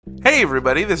Hey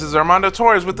everybody, this is Armando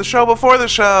Torres with the show before the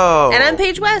show. And I'm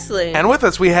Paige Wesley. And with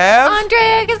us we have...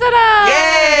 Andrea Gazzetta!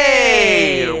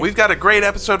 Yay! We've got a great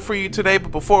episode for you today,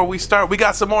 but before we start, we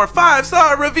got some more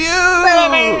 5-star reviews!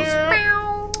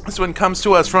 This one comes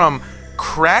to us from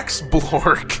Crax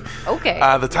Blork. Okay.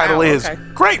 The title is,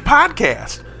 Great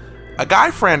Podcast! A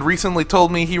guy friend recently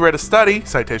told me he read a study,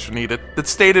 citation needed, that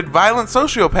stated violent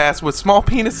sociopaths with small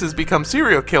penises become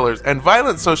serial killers, and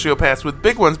violent sociopaths with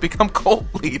big ones become cult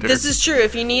leaders. This is true.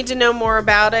 If you need to know more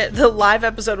about it, the live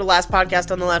episode of Last Podcast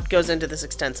on the Left goes into this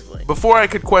extensively. Before I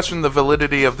could question the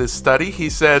validity of this study, he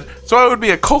said, so I would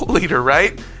be a cult leader,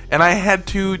 right? And I had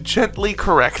to gently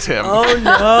correct him. Oh,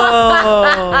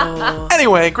 no.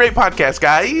 Anyway, great podcast,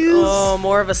 guys. Oh,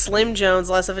 more of a Slim Jones,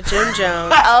 less of a Jim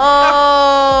Jones.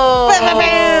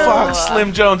 Fuck,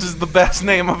 Slim Jones is the best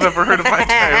name I've ever heard of my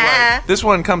entire life. This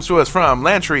one comes to us from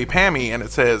Lantry Pammy, and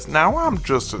it says, now I'm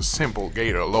just a simple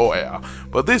gator lawyer,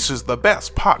 but this is the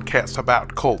best podcast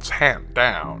about cults hand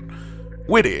down.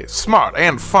 Witty, smart,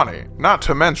 and funny. Not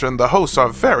to mention, the hosts are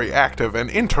very active and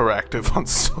interactive on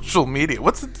social media.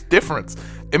 What's the difference?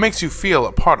 It makes you feel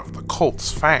a part of the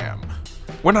cult's fam.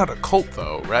 We're not a cult,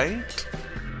 though, right?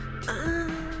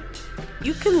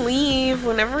 You can leave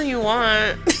whenever you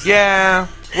want. Yeah,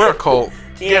 we're a cult.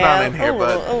 Get on in here,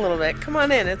 bud. A little bit. Come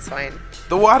on in. It's fine.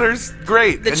 The water's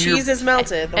great. The cheese is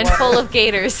melted. And full of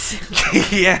gators.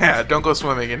 Yeah, don't go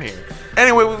swimming in here.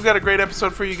 Anyway, we've got a great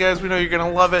episode for you guys. We know you're going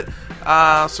to love it.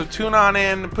 So tune on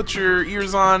in, put your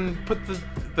ears on, put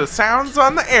the sounds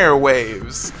on the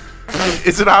airwaves.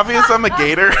 Is it obvious I'm a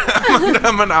gator?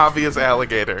 I'm an obvious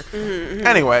alligator. Mm-hmm.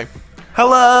 Anyway,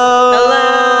 hello!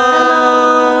 Hello!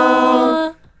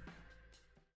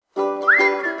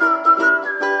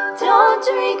 Don't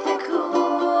drink the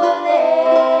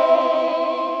Kool-Aid.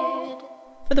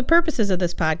 For the purposes of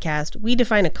this podcast, we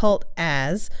define a cult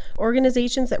as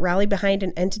organizations that rally behind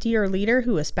an entity or leader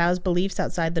who espouse beliefs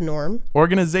outside the norm.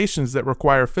 Organizations that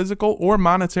require physical or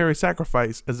monetary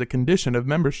sacrifice as a condition of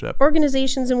membership.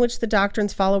 Organizations in which the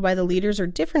doctrines followed by the leaders are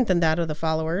different than that of the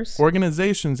followers.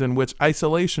 Organizations in which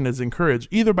isolation is encouraged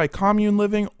either by commune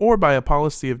living or by a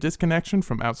policy of disconnection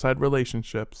from outside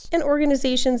relationships. And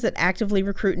organizations that actively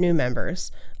recruit new members.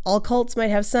 All cults might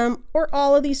have some or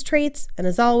all of these traits, and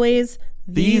as always,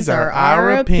 these are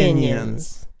our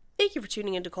opinions. Thank you for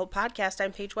tuning into Cult Podcast.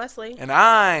 I'm Paige Wesley. And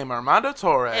I'm Armando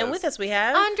Torres. And with us we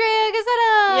have... Andrea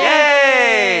Gazzetta!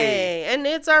 Yay! And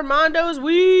it's Armando's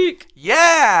week!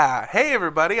 Yeah! Hey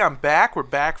everybody, I'm back. We're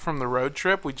back from the road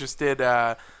trip. We just did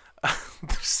the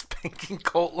Spanking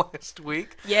Cult last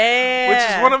week. Yeah!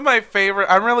 Which is one of my favorite...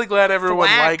 I'm really glad everyone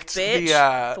liked bitch.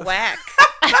 the... Thwack.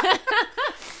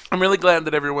 I'm really glad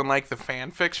that everyone liked the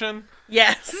fan fiction.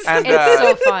 Yes. And, It's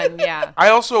so fun, yeah. I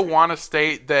also want to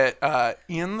state that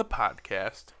in the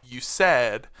podcast, you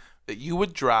said that you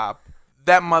would drop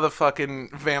that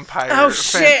motherfucking vampire Oh,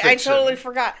 fan shit. I fiction. totally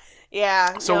forgot.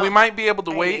 Yeah. So we might be able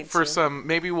to wait need for to. some,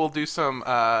 maybe we'll do some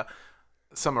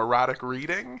erotic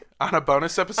reading on a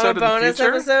bonus episode On a bonus in the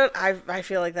future. episode? I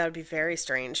feel like that would be very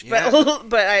strange. Yeah.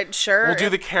 But I'm sure. We'll do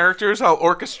the characters. I'll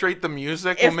orchestrate the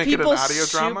music. We'll if make it an people audio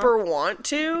drama. super want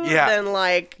to, Yeah. then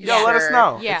like, Let us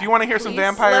know. Yeah. If you want to hear some Please.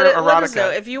 vampire Let erotica. us know.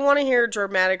 If you want to hear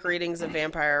dramatic readings of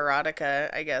vampire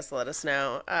erotica, I guess let us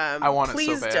know. I want it so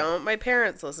please bad. don't. My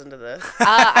parents listen to this.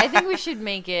 I think we should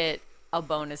make it a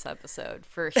bonus episode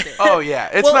for sure. Oh, yeah.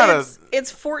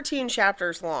 It's 14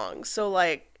 chapters long, so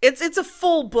like it's a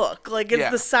full book. Like it's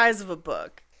the size of a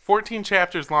book. 14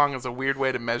 chapters long is a weird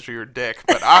way to measure your dick,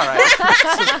 but all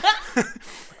right.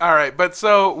 All right, but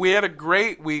so we had a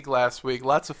great week last week,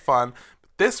 lots of fun.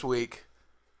 This week,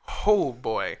 oh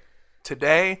boy,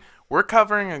 today we're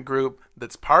covering a group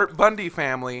that's part Bundy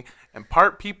family and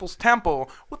part People's Temple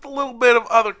with a little bit of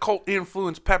other cult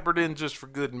influence peppered in just for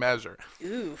good measure.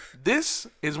 Oof. This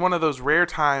is one of those rare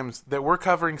times that we're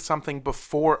covering something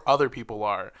before other people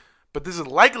are. But this is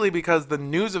likely because the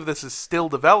news of this is still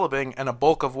developing and a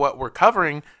bulk of what we're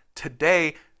covering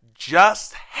today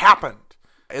just happened.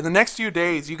 In the next few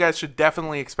days, you guys should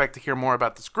definitely expect to hear more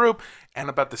about this group and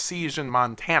about the siege in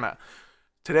Montana.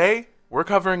 Today, we're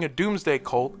covering a doomsday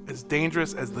cult as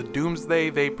dangerous as the doomsday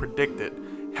they predicted.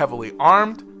 Heavily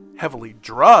armed, heavily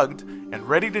drugged, and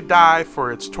ready to die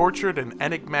for its tortured and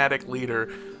enigmatic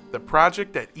leader, the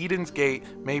Project at Eden's Gate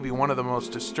may be one of the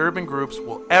most disturbing groups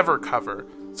we'll ever cover.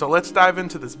 So let's dive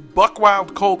into this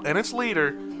buck-wild cult and its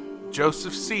leader,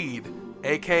 Joseph Seed,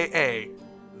 a.k.a.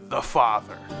 The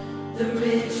Father. The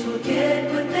rich will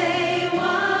get what they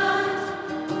want.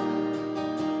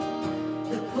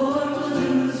 The poor will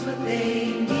lose what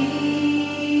they need.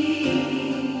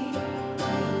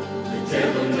 The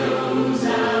devil knows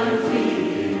our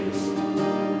fears.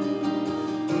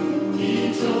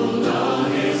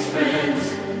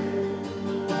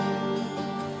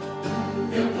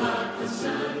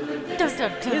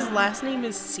 His last name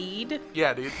is Seed.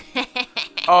 Yeah, dude.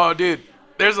 Oh, dude.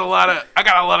 I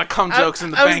got a lot of cum jokes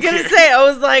in the I was bank gonna here. say, I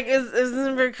was like,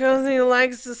 isn't it because he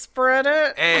likes to spread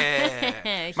it?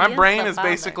 Eh. He My is brain the is father.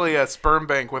 basically a sperm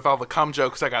bank with all the cum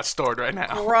jokes I got stored right now.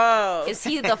 Gross. Is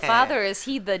he the father? Is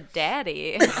he the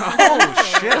daddy?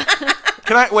 Oh, shit.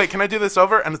 Can I do this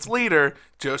over? And it's leader,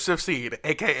 Joseph Seed,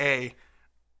 a.k.a.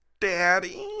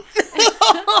 Daddy.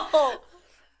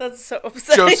 That's so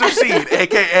upsetting. Joseph Seed,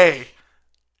 a.k.a.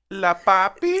 La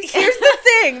Papi. Here's the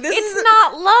thing. It's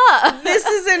not love. This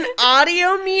is an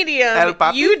audio El medium.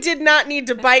 papi? You did not need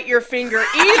to bite your finger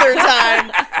either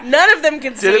time. None of them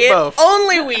can see Did it both.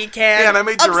 Only we can. Yeah, and I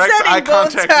made direct Upsetting eye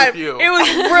both contact times. with you. It was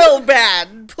real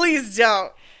bad. Please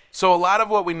don't. So a lot of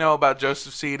what we know about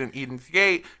Joseph Seed and Eden's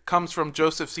Gate comes from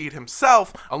Joseph Seed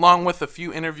himself, along with a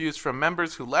few interviews from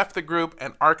members who left the group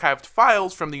and archived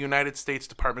files from the United States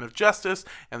Department of Justice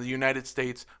and the United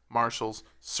States Marshals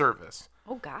Service.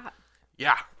 Oh God,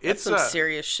 Yeah, it's Some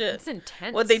serious shit. it's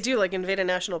intense. What'd they do? Like invade a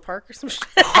national park or some shit?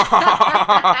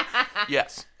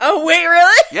 yes. Oh, wait,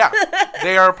 really? Yeah,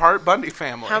 they are part Bundy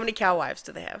family. How many cow wives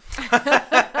do they have?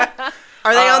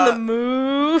 Are they on the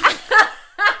move?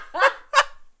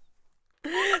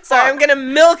 Sorry, I'm gonna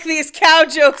milk these cow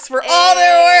jokes for all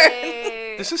they're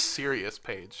worth. This is serious,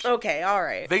 Paige. Okay, all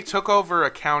right. They took over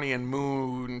a county in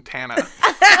Montana.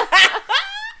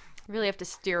 Really have to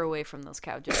steer away from those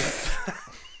cow jokes.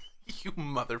 You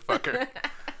motherfucker.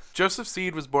 Joseph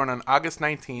Seed was born on August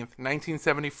 19th,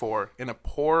 1974, in a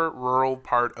poor rural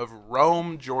part of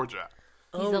Rome, Georgia.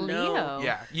 He's Oh, a no. Leo.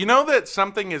 Yeah. You know that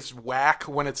something is whack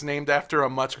when it's named after a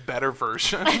much better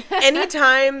version?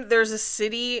 Anytime there's a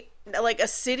city, like a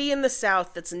city in the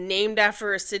South that's named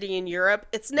after a city in Europe,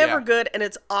 it's never Yeah. good and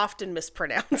it's often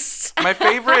mispronounced. My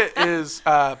favorite is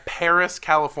Paris,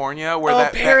 California, where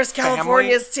that Paris, that family-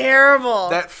 California is terrible.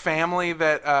 That family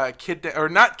that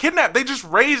not kidnapped, they just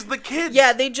raised the kids.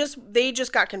 Yeah, they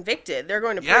just got convicted. They're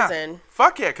going to prison.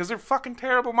 Fuck yeah, because they're fucking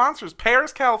terrible monsters.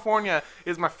 Paris, California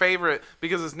is my favorite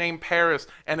because it's named Paris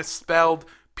and it's spelled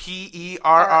Perris.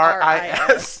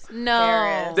 No.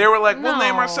 Paris. They were like, we'll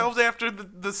name No. ourselves after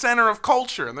the center of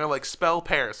culture. And they're like, spell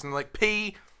Paris. And they're like,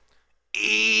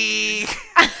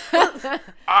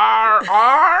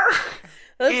 P-E-R-R?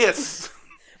 Yes.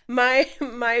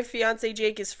 My fiance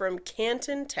Jake is from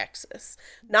Canton, Texas.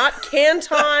 Not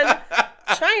Canton,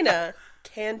 China.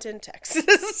 Canton,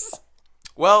 Texas.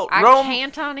 Well, I Rome,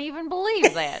 can't even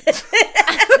believe that.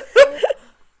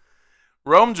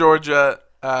 Rome, Georgia,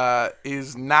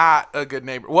 is not a good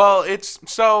neighbor. Well, it's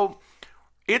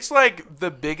like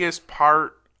the biggest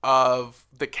part of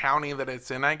the county that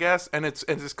it's in, I guess, and it's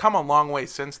come a long way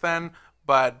since then.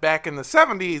 But back in the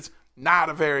 70s, not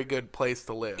a very good place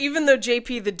to live. Even though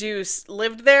JP the Deuce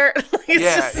lived there,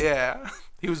 Yeah.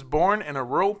 He was born in a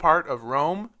rural part of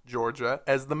Rome, Georgia,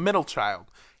 as the middle child.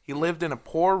 He lived in a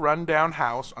poor, run-down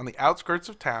house on the outskirts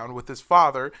of town with his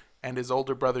father and his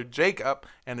older brother Jacob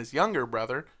and his younger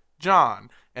brother John.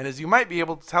 And as you might be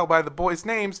able to tell by the boys'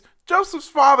 names, Joseph's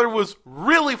father was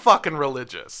really fucking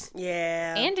religious.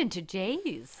 Yeah. And into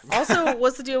J's. Also,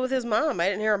 what's the deal with his mom? I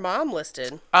didn't hear her mom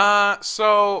listed.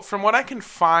 So from what I can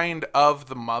find of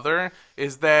the mother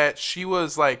is that she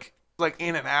was like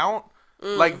in and out.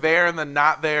 Like there and then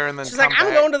not there and then She's come like, I'm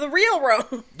back. going to the real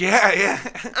Rome. Yeah.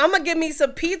 I'm going to give me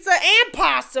some pizza and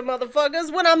pasta,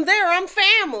 motherfuckers. When I'm there, I'm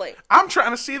family. I'm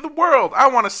trying to see the world. I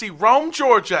want to see Rome,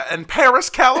 Georgia, and Paris,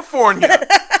 California,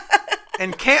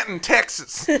 and Canton,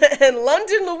 Texas. And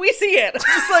London, Louisiana.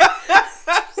 Just like,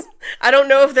 I don't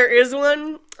know if there is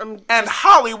one. And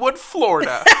Hollywood,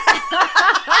 Florida.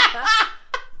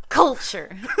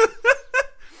 Culture.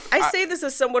 I say this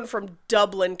as someone from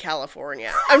Dublin,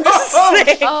 California. I'm just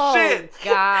saying. Oh, Shit.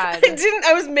 God.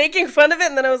 I was making fun of it,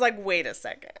 and then I was like, wait a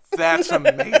second. That's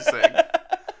amazing.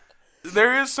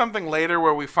 There is something later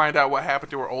where we find out what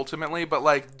happened to her ultimately, but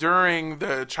like during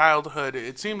the childhood,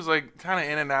 it seems like kind of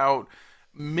in and out,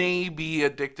 maybe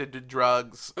addicted to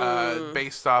drugs,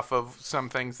 based off of some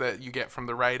things that you get from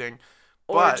the writing.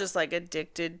 Or But- just like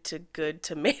addicted to good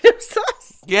tomato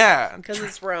sauce. Yeah. Because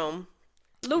it's Rome.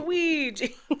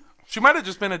 Luigi. She might have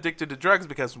just been addicted to drugs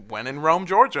because when in Rome,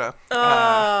 Georgia,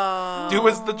 do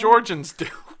as the Georgians do.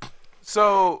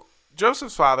 So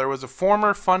Joseph's father was a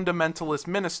former fundamentalist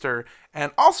minister,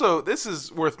 and also this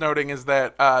is worth noting is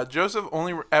that Joseph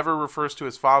only ever refers to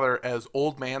his father as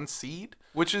Old Man Seed,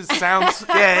 which sounds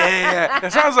yeah.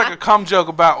 It sounds like a cum joke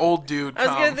about old dude.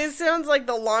 This sounds like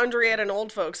the laundry at an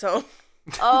old folks home.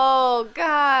 Oh,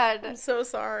 God. I'm so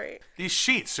sorry. These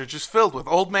sheets are just filled with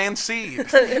Old Man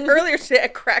Seed. Earlier today, I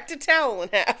cracked a towel in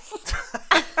half.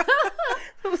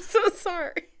 I'm so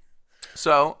sorry.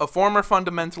 So, a former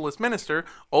fundamentalist minister,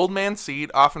 Old Man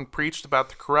Seed often preached about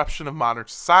the corruption of modern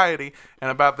society and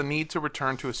about the need to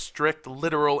return to a strict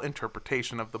literal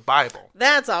interpretation of the Bible.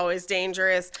 That's always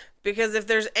dangerous, because if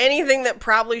there's anything that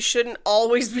probably shouldn't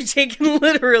always be taken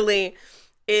literally,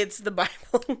 it's the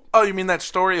Bible. Oh, you mean that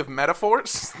story of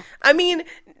metaphors? I mean,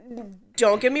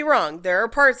 don't get me wrong. There are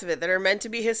parts of it that are meant to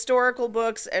be historical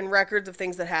books and records of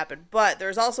things that happened. But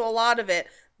there's also a lot of it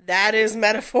that is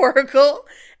metaphorical.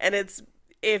 And it's,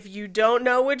 if you don't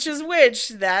know which is which,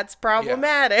 that's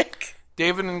problematic.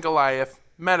 David and Goliath,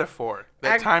 metaphor.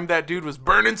 That time that dude was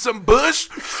burning some bush.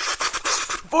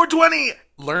 420!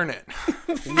 Learn it.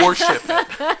 Worship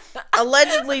it.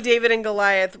 Allegedly, David and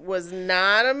Goliath was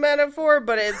not a metaphor,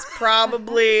 but it's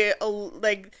probably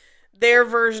like their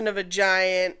version of a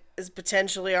giant is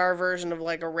potentially our version of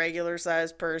like a regular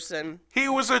sized person. He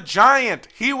was a giant.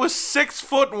 He was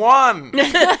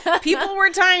 6'1". People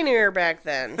were tinier back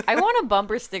then. I want a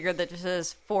bumper sticker that just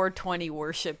says 420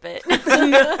 worship it.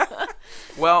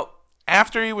 Well,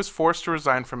 after he was forced to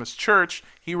resign from his church,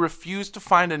 he refused to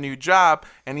find a new job,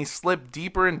 and he slipped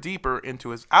deeper and deeper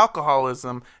into his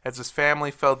alcoholism as his family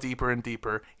fell deeper and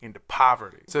deeper into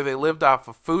poverty. So they lived off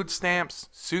of food stamps,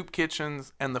 soup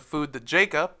kitchens, and the food that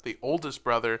Jacob, the oldest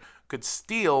brother, could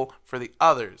steal for the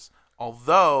others.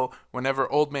 Although,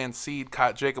 whenever Old Man Seed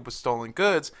caught Jacob with stolen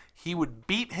goods, he would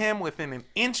beat him within an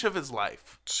inch of his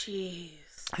life. Jeez.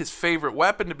 His favorite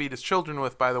weapon to beat his children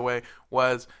with, by the way,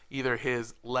 was either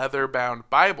his leather-bound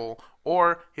Bible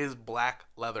or his black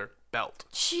leather belt.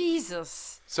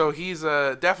 Jesus. So he's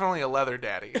definitely a leather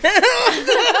daddy. I'm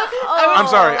Oh.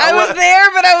 sorry. I was there,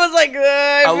 but I was like,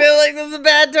 I feel like this is a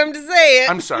bad time to say it.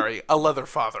 I'm sorry. A leather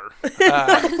father.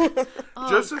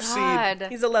 Joseph Seed. God.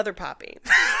 He's a leather poppy.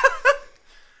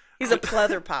 He's a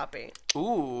pleather poppy.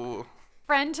 Ooh.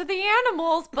 Friend to the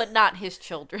animals, but not his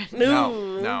children.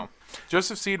 No.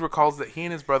 Joseph Seed recalls that he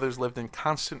and his brothers lived in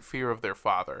constant fear of their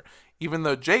father, even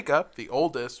though Jacob, the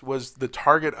oldest, was the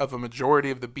target of a majority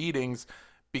of the beatings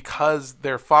because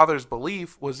their father's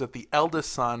belief was that the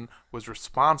eldest son was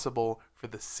responsible for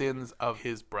the sins of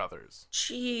his brothers.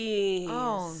 Jeez.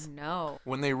 Oh, no.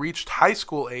 When they reached high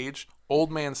school age, Old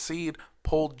Man Seed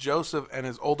pulled Joseph and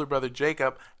his older brother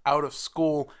Jacob out of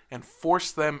school and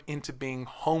forced them into being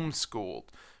homeschooled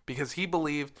because he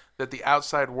believed that the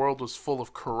outside world was full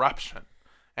of corruption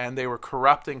and they were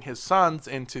corrupting his sons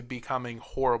into becoming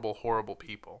horrible, horrible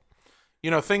people.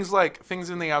 You know, things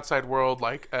in the outside world,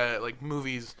 like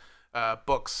movies,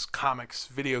 books, comics,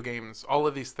 video games, all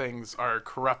of these things are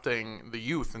corrupting the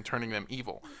youth and turning them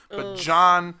evil. But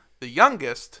John, the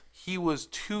youngest, he was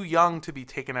too young to be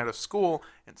taken out of school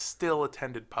and still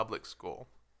attended public school.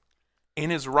 In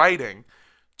his writing,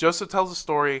 Joseph tells a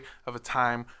story of a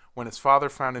time when his father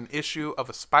found an issue of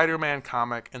a Spider-Man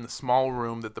comic in the small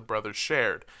room that the brothers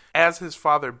shared. As his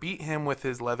father beat him with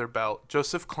his leather belt,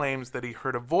 Joseph claims that he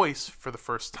heard a voice for the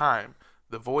first time,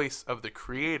 the voice of the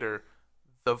Creator,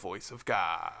 the voice of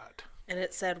God. And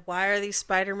it said, why are these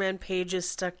Spider-Man pages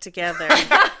stuck together?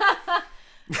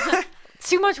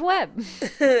 Too much web.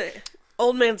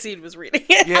 Old Man Seed was reading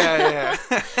it. Yeah.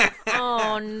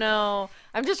 Oh, no.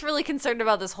 I'm just really concerned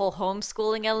about this whole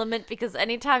homeschooling element because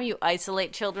anytime you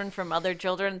isolate children from other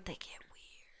children, they get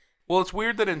weird. Well, it's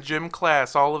weird that in gym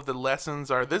class, all of the lessons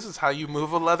are, this is how you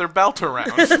move a leather belt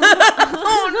around.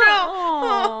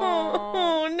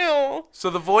 Oh, no. So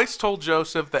the voice told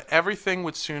Joseph that everything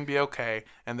would soon be okay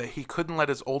and that he couldn't let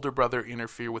his older brother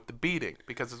interfere with the beating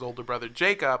because his older brother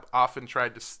Jacob often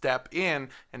tried to step in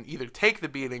and either take the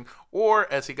beating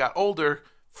or, as he got older,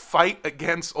 fight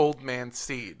against Old Man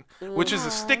Seed, which is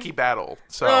a sticky battle.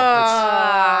 So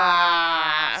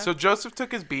Joseph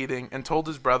took his beating and told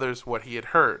his brothers what he had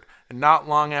heard. And not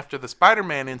long after the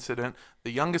Spider-Man incident,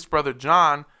 the youngest brother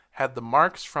John had the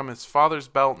marks from his father's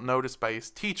belt noticed by his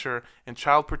teacher, and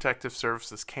Child Protective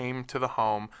Services came to the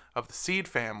home of the Seed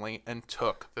family and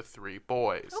took the three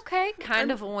boys. Okay,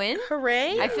 kind of a win.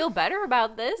 Hooray. I feel better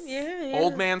about this. Yeah.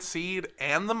 Old Man Seed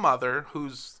and the mother,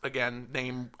 whose, again,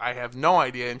 name I have no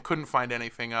idea and couldn't find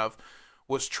anything of,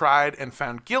 was tried and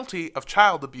found guilty of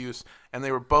child abuse, and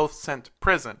they were both sent to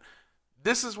prison.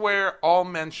 This is where all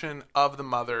mention of the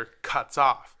mother cuts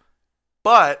off.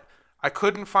 But I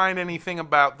couldn't find anything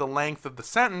about the length of the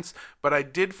sentence, but I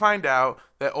did find out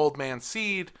that Old Man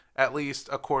Seed, at least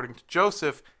according to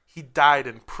Joseph, he died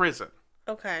in prison.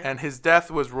 Okay. And his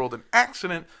death was ruled an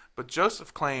accident, but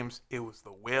Joseph claims it was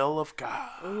the will of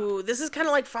God. Ooh, this is kind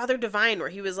of like Father Divine, where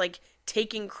he was like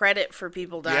taking credit for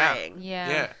people dying.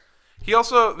 Yeah. He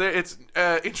also, it's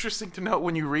interesting to note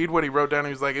when you read what he wrote down, he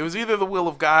was like, it was either the will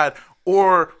of God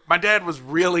or my dad was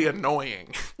really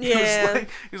annoying. Yeah. He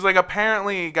was like,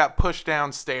 apparently he got pushed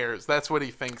downstairs. That's what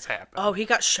he thinks happened. Oh, he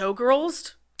got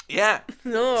showgirls? Yeah.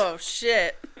 Oh,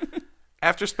 shit.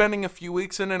 After spending a few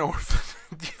weeks in an orphanage,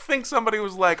 do you think somebody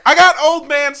was like, I got old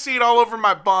man seed all over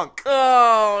my bunk?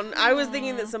 Oh, I was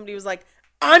thinking that somebody was like,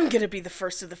 I'm going to be the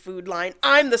first of the food line.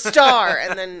 I'm the star.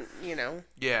 And then,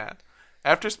 Yeah.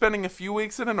 After spending a few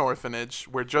weeks in an orphanage,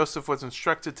 where Joseph was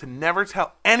instructed to never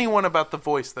tell anyone about the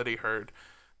voice that he heard,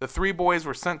 the three boys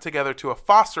were sent together to a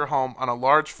foster home on a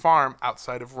large farm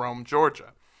outside of Rome,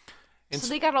 Georgia. So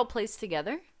they got all placed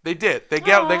together? They did. They Aw,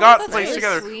 got that's placed really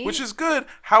together, sweet. which is good.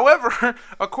 However,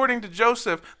 according to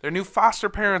Joseph, their new foster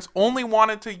parents only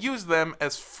wanted to use them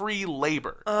as free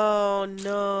labor. Oh,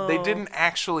 no. They didn't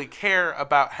actually care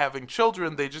about having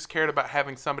children. They just cared about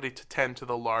having somebody to tend to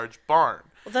the large barn.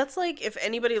 Well, that's like if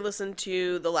anybody listened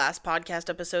to the last podcast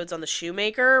episodes on the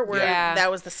shoemaker, where Yeah. that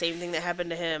was the same thing that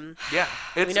happened to him. Yeah.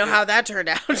 We know how that turned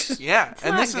out. Yeah,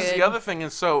 and not this is the good. other thing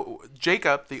is so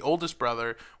Jacob, the oldest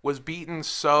brother, was beaten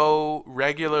so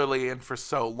regularly and for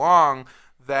so long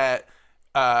that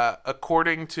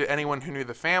according to anyone who knew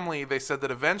the family, they said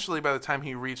that eventually by the time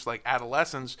he reached like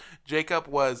adolescence, Jacob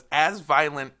was as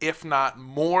violent, if not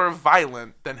more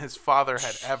violent, than his father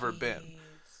had ever been.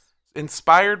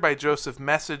 Inspired by Joseph's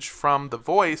message from the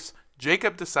voice,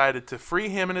 Jacob decided to free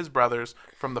him and his brothers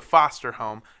from the foster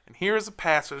home, and here is a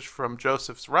passage from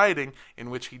Joseph's writing in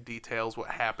which he details what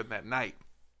happened that night.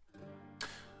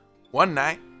 One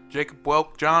night, Jacob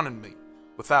woke John and me.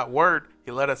 Without word,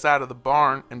 he led us out of the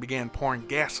barn and began pouring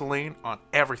gasoline on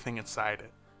everything inside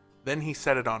it. Then he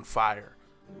set it on fire.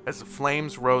 As the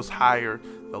flames rose higher,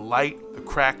 the light, the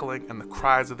crackling, and the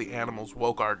cries of the animals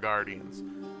woke our guardians.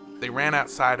 They ran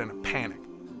outside in a panic.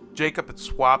 Jacob had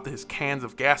swapped his cans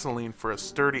of gasoline for a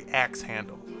sturdy axe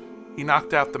handle. He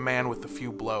knocked out the man with a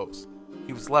few blows.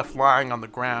 He was left lying on the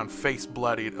ground, face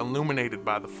bloodied, illuminated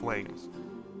by the flames.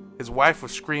 His wife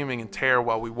was screaming in terror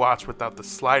while we watched without the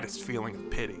slightest feeling of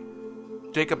pity.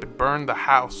 Jacob had burned the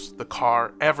house, the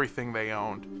car, everything they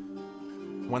owned.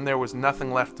 When there was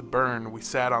nothing left to burn, we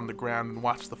sat on the ground and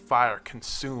watched the fire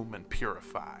consume and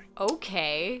purify.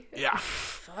 Okay. Yeah.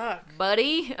 Fuck.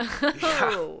 Buddy.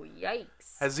 Oh, yikes.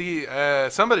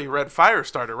 As somebody read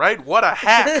Firestarter, right? What a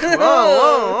hack. Whoa,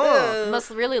 whoa, whoa. Must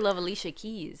really love Alicia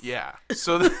Keys. Yeah.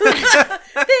 So This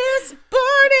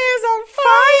barn is on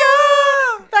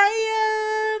fire!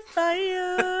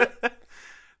 Fire!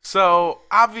 So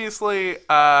obviously,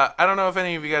 I don't know if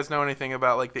any of you guys know anything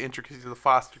about like the intricacies of the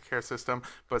foster care system,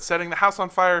 but setting the house on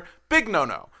fire, big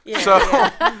no-no. Yeah, So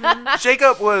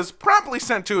Jacob was promptly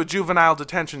sent to a juvenile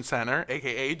detention center,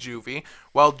 aka juvie,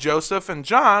 while Joseph and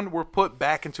John were put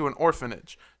back into an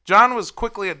orphanage. John was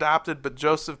quickly adopted, but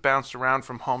Joseph bounced around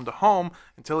from home to home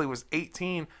until he was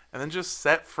 18 and then just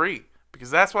set free. Because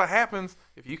that's what happens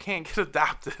if you can't get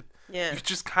adopted. Yeah. You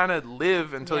just kind of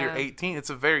live until you're Yeah. 18. It's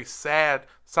a very sad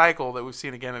cycle that we've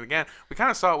seen again and again. We kind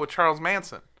of saw it with Charles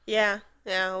Manson. Yeah,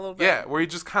 a little bit. Yeah, where he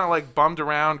just kind of like bummed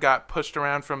around, got pushed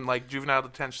around from like juvenile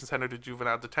detention center to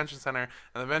juvenile detention center,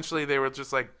 and eventually they were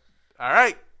just like, all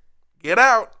right, get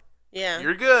out. Yeah.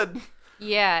 You're good.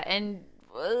 Yeah, and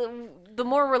the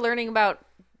more we're learning about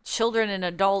children and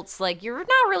adults, like, you're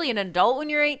not really an adult when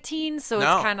you're 18, so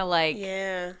No. it's kind of like,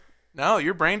 Yeah. No,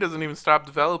 your brain doesn't even stop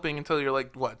developing until you're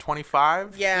like, what,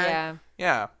 25? Yeah. yeah.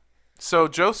 Yeah. So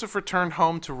Joseph returned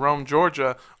home to Rome,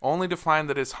 Georgia, only to find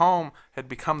that his home had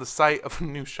become the site of a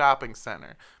new shopping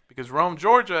center. Because Rome,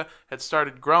 Georgia had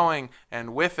started growing,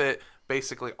 and with it,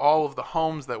 basically all of the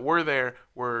homes that were there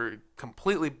were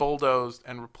completely bulldozed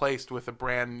and replaced with a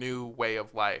brand new way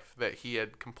of life that he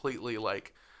had completely,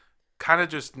 like, kind of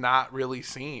just not really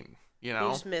seen, you He know?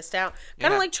 just missed out.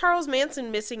 Kind Yeah. of like Charles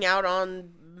Manson missing out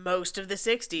on most of the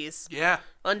 60s Yeah.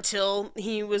 until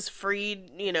he was freed,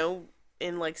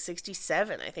 in like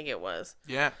 67, I think it was.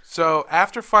 Yeah. So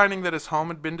after finding that his home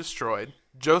had been destroyed,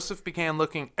 Joseph began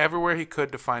looking everywhere he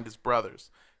could to find his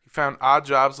brothers. He found odd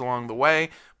jobs along the way,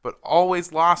 but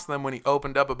always lost them when he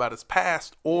opened up about his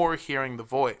past or hearing the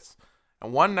voice.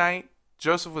 And one night,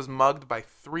 Joseph was mugged by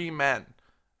 3 men.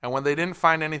 And when they didn't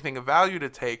find anything of value to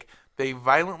take, they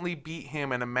violently beat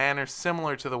him in a manner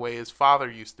similar to the way his father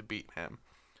used to beat him.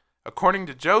 According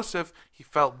to Joseph, he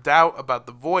felt doubt about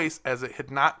the voice as it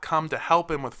had not come to help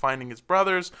him with finding his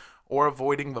brothers or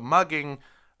avoiding the mugging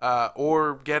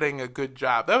or getting a good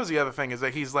job. That was the other thing, is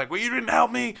that he's like, well, you didn't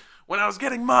help me when I was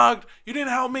getting mugged. You didn't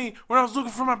help me when I was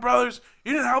looking for my brothers.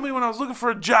 You didn't help me when I was looking for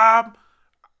a job.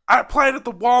 I applied at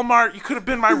the Walmart. You could have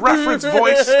been my reference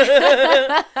voice.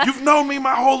 You've known me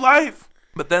my whole life.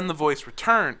 But then the voice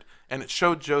returned, and it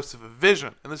showed Joseph a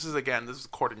vision. And this is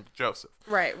according to Joseph.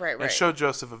 Right. It showed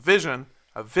Joseph a vision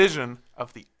of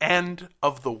the end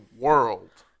of the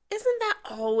world. Isn't that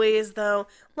always, though?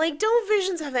 Like, don't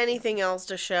visions have anything else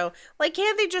to show? Like,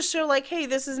 can't they just show, like, hey,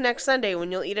 this is next Sunday when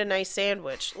you'll eat a nice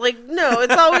sandwich? Like, no,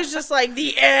 it's always just, like,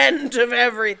 the end of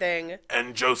everything.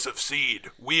 And Joseph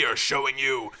Seed, we are showing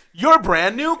you your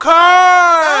brand new car!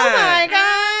 Oh, my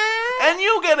God! And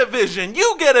you get a vision!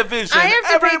 You get a vision! I have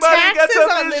to Everybody pay taxes gets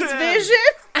a on this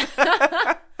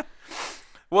vision?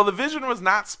 Well, the vision was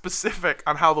not specific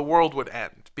on how the world would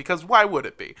end, because why would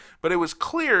it be? But it was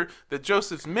clear that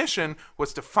Joseph's mission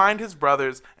was to find his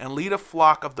brothers and lead a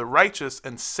flock of the righteous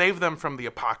and save them from the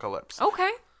apocalypse.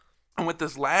 Okay. And with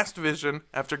this last vision,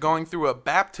 after going through a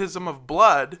baptism of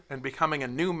blood and becoming a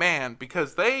new man,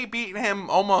 because they beat him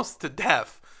almost to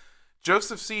death,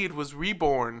 Joseph's seed was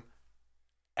reborn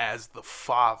as the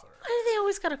Father. Why do they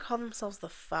always gotta call themselves the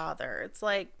Father? It's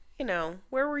like, you know,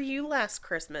 where were you last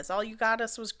Christmas? All you got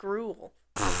us was gruel.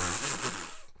 I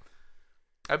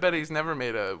bet he's never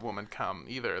made a woman come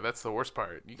either. That's the worst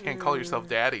part. You can't call yourself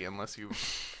daddy unless you...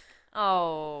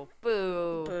 Oh,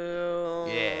 boo. Boo.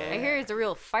 Yeah. I hear he's a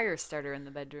real fire starter in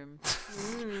the bedroom.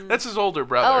 That's his older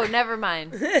brother. Oh, never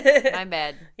mind. My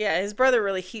bad. Yeah, his brother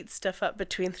really heats stuff up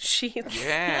between the sheets.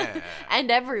 Yeah.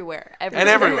 And everywhere.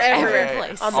 everywhere. Every Yeah.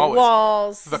 place. On the Always.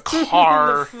 walls. The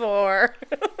car. the floor.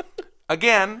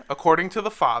 Again, according to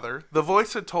the father, the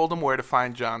voice had told him where to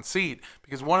find John Seed,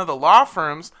 because one of the law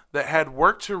firms that had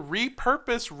worked to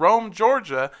repurpose Rome,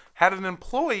 Georgia, had an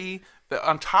employee that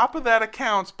on top of that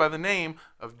accounts by the name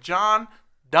of John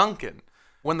Duncan.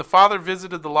 When the father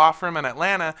visited the law firm in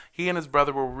Atlanta, he and his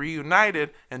brother were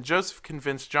reunited, and Joseph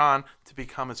convinced John to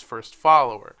become his first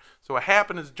follower. So what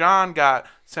happened is John got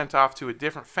sent off to a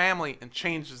different family and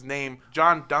changed his name.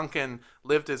 John Duncan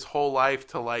lived his whole life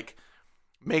to, like,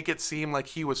 make it seem like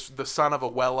he was the son of a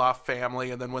well-off family,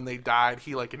 and then when they died,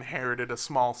 he, like, inherited a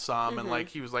small sum, and, like,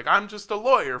 he was like, I'm just a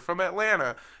lawyer from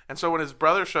Atlanta. And so when his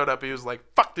brother showed up, he was like,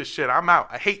 fuck this shit, I'm out.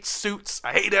 I hate suits.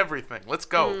 I hate everything. Let's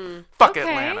go. Fuck Okay.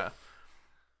 Atlanta.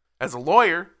 As a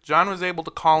lawyer, John was able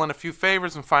to call in a few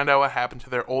favors and find out what happened to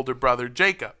their older brother,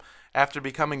 Jacob. After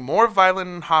becoming more violent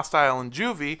and hostile in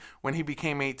juvie, when he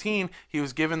became 18, he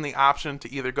was given the option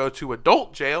to either go to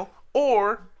adult jail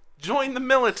or join the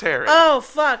military. Oh,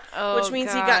 fuck. Oh, Which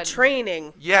means he God. got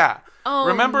training. Yeah. Oh,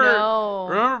 remember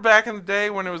no. back in the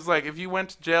day when it was like if you went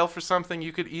to jail for something,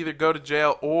 you could either go to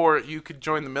jail or you could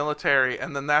join the military,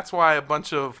 and then that's why a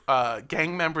bunch of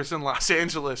gang members in Los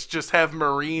Angeles just have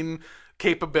Marine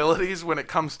capabilities when it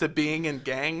comes to being in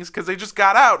gangs, because they just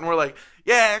got out and were like,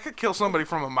 yeah, I could kill somebody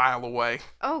from a mile away.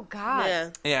 Oh, God. Yeah.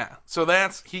 Yeah, so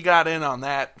he got in on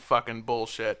that fucking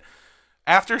bullshit.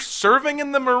 After serving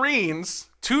in the Marines,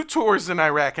 2 tours in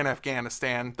Iraq and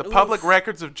Afghanistan, the public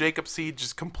records of Jacob Seed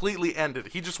just completely ended.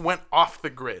 He just went off the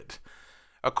grid.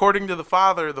 According to the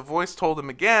father, the voice told him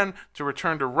again to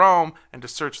return to Rome and to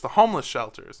search the homeless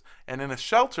shelters. And in a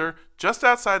shelter just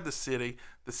outside the city,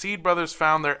 the Seed brothers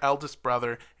found their eldest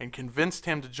brother and convinced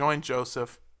him to join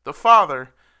Joseph, the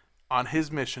father, on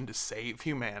his mission to save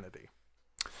humanity.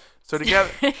 So together...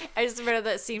 I just remember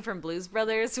that scene from Blues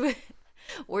Brothers with,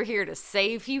 we're here to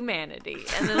save humanity.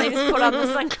 And then they just put on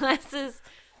the sunglasses.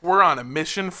 We're on a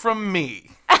mission from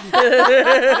me.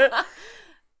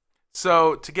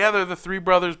 So, together, the 3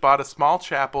 brothers bought a small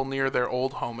chapel near their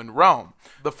old home in Rome.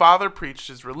 The father preached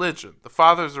his religion. The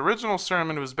father's original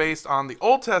sermon was based on the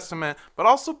Old Testament, but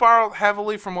also borrowed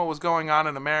heavily from what was going on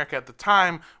in America at the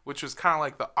time, which was kind of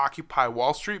like the Occupy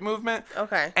Wall Street movement.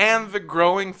 Okay. And the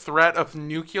growing threat of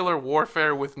nuclear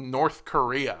warfare with North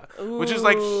Korea, which is,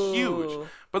 like, huge.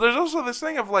 But there's also this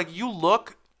thing of, like, you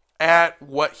look at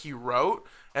what he wrote,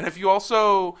 and if you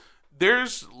also...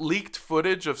 There's leaked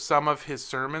footage of some of his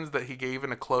sermons that he gave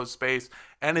in a closed space,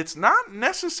 and it's not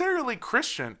necessarily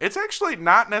Christian. It's actually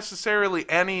not necessarily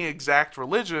any exact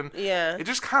religion. Yeah. It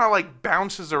just kind of like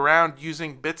bounces around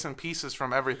using bits and pieces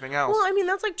from everything else. Well, I mean,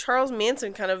 that's like Charles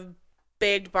Manson kind of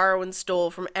begged, borrowed, and stole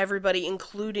from everybody,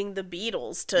 including the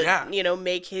Beatles, to, you know,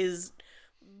 make his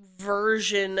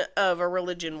version of a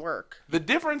religion work. The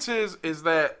difference is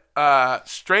that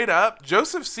straight up,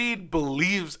 Joseph Seed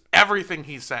believes everything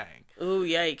he's saying. Ooh,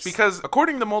 yikes. Because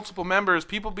according to multiple members,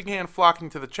 people began flocking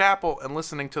to the chapel and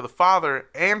listening to the father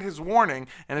and his warning,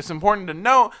 and it's important to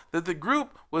note that the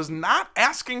group was not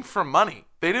asking for money.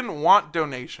 They didn't want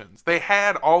donations. They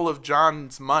had all of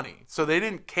John's money, so they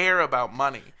didn't care about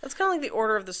money. That's kind of like the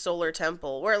Order of the Solar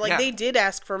Temple, where like they did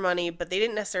ask for money, but they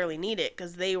didn't necessarily need it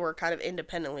because they were kind of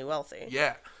independently wealthy.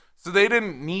 Yeah. So they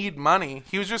didn't need money.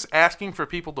 He was just asking for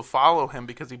people to follow him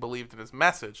because he believed in his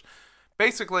message.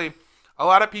 Basically, a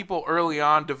lot of people early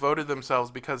on devoted themselves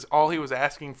because all he was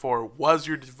asking for was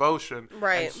your devotion.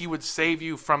 Right. And he would save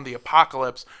you from the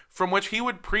apocalypse, from which he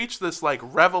would preach this like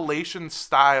Revelation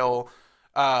style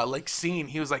like scene.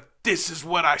 He was like, this is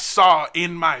what I saw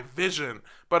in my vision.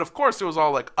 But of course it was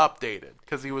all like updated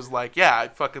because he was like, yeah, I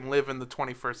fucking live in the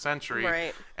 21st century.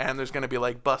 Right. And there's going to be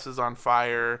like buses on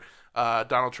fire.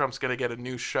 Donald Trump's going to get a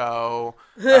new show.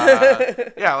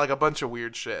 Yeah, like a bunch of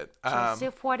weird shit.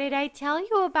 Joseph, what did I tell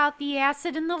you about the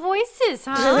acid and the voices,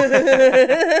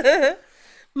 huh?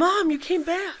 Mom, you came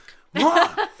back.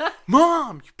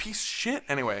 Mom, you piece of shit.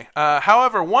 Anyway,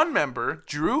 however, one member,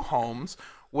 Drew Holmes,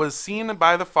 was seen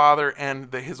by the father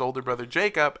and his older brother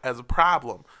Jacob as a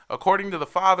problem. According to the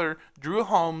father, Drew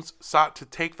Holmes sought to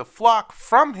take the flock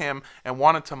from him and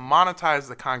wanted to monetize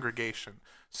the congregation.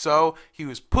 So he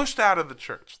was pushed out of the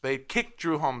church. They kicked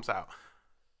Drew Holmes out.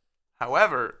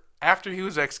 However, after he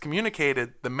was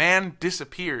excommunicated, the man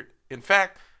disappeared. In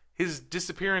fact, his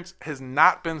disappearance has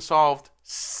not been solved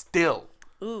still.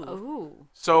 Ooh.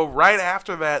 So right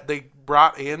after that, they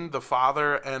brought in the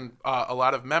father and a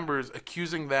lot of members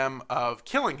accusing them of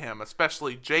killing him,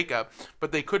 especially Jacob,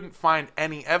 but they couldn't find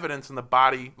any evidence, and the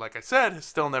body, like I said, has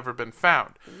still never been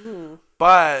found.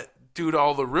 But due to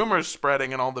all the rumors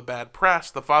spreading and all the bad press,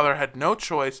 the father had no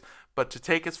choice but to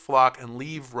take his flock and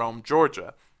leave Rome,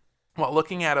 Georgia. While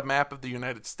looking at a map of the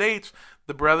United States,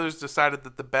 the brothers decided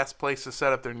that the best place to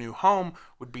set up their new home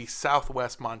would be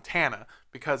southwest Montana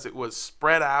because it was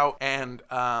spread out and,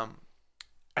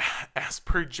 as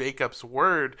per Jacob's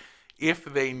word, if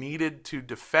they needed to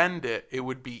defend it, it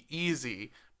would be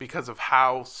easy because of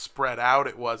how spread out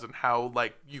it was and how,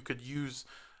 like, you could use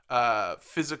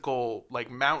physical,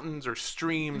 like, mountains or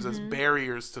streams as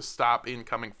barriers to stop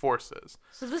incoming forces.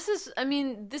 So this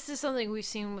is something we've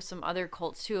seen with some other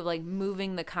cults too, of like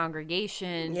moving the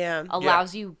congregation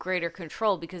allows you greater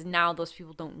control because now those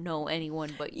people don't know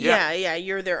anyone but you. Yeah,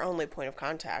 you're their only point of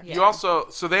contact. You also,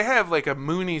 so they have like a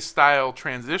Mooney style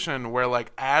transition where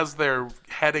like as they're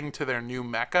heading to their new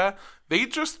Mecca, they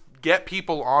just get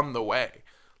people on the way.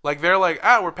 Like they're like,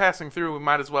 we're passing through, we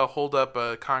might as well hold up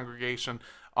a congregation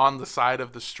on the side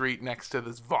of the street next to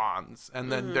this Vaughn's.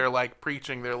 And then they're like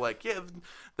preaching, they're like, yeah,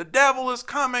 the devil is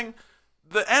coming.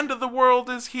 The end of the world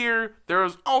is here. There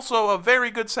is also a very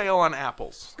good sale on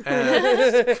apples.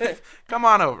 And come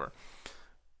on over.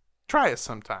 Try us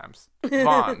sometimes.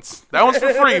 Vaughn's. That one's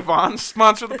for free, Vaughn's.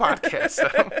 Sponsor the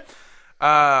podcast.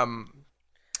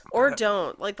 Or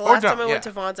don't. Like the last time I went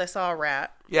to Vaughn's, I saw a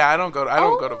rat. Yeah, I don't go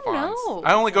to Vaughn's. No.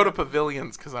 I only go to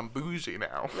Pavilions because I'm bougie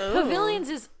now. Pavilions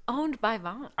is owned by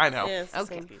Vaughn. I know. Yeah, it's the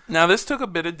Okay. same people. Now, this took a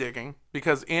bit of digging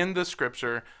because in the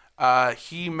scripture,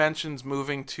 he mentions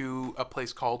moving to a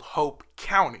place called Hope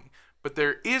County. But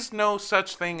there is no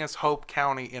such thing as Hope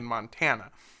County in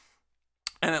Montana.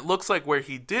 And it looks like where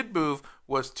he did move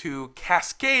was to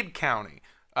Cascade County,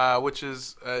 which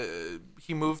is,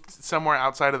 he moved somewhere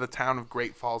outside of the town of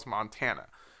Great Falls, Montana.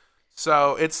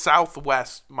 So it's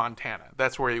southwest Montana.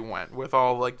 That's where he went with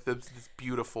all like this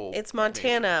beautiful. It's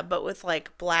Montana, but with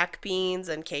like black beans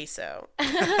and queso.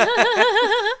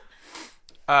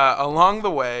 Along the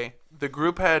way, the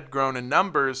group had grown in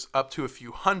numbers up to a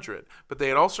few hundred, but they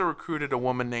had also recruited a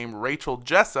woman named Rachel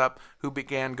Jessup, who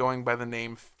began going by the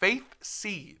name Faith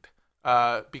Seed,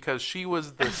 because she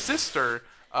was the sister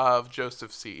of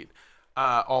Joseph Seed.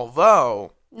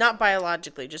 Although Not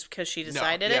biologically, just because she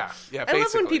decided yeah, it. yeah, I love when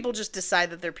basically. people just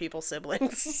decide that they're people's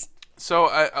siblings. So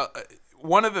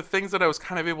one of the things that I was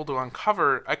kind of able to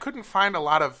uncover, I couldn't find a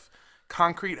lot of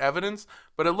concrete evidence,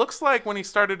 but it looks like when he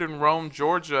started in Rome,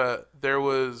 Georgia, there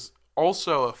was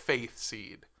also a Faith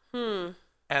Seed.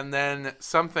 And then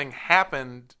something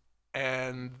happened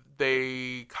and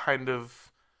they kind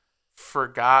of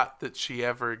forgot that she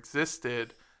ever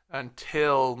existed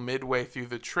until midway through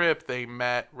the trip they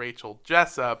met Rachel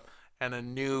Jessup and a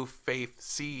new Faith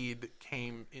Seed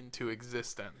came into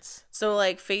existence. So,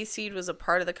 like, Faith Seed was a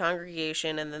part of the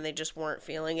congregation, and then they just weren't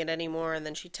feeling it anymore, and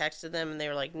then she texted them, and they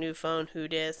were like, new phone, who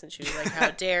dis? And she was like, how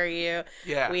dare you?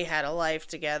 Yeah. We had a life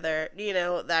together. You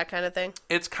know, that kind of thing.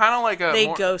 It's kind of like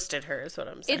They ghosted her, is what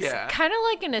I'm saying. It's Yeah. kind of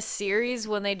like in a series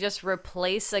when they just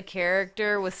replace a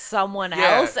character with someone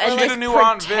Yeah, else and get just a new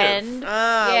Aunt Viv. pretend.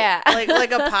 Oh, Yeah.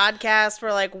 like a podcast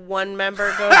where like one member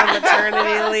goes on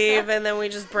maternity leave and then we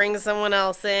just bring someone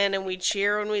else in and we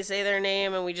cheer when we say their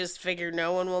name and we just figure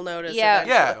no one will notice. Yeah.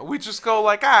 Yeah, we just go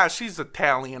like, she's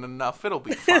Italian enough. It'll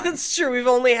be fine. It's true. We've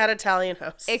only had Italian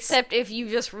hosts. Except if you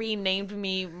just renamed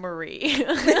me Marie.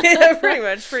 Yeah, pretty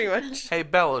much. Hey,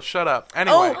 Bella, shut up.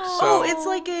 Anyway, so...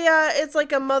 it's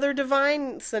like a Mother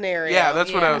Divine scenario. Yeah,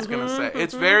 that's what I Yeah. was going to say.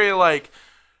 It's very like...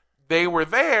 they were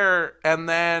there, and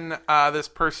then this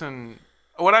person...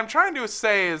 What I'm trying to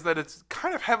say is that it's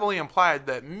kind of heavily implied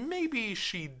that maybe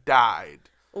she died.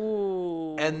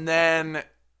 Ooh. And then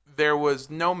there was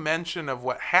no mention of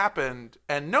what happened,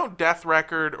 and no death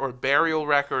record or burial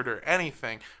record or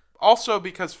anything. Also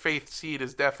because Faith Seed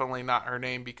is definitely not her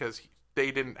name because they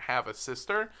didn't have a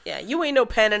sister. Yeah, you ain't no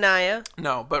Penaniah.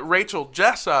 No, but Rachel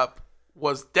Jessup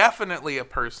was definitely a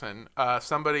person,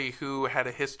 somebody who had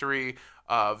a history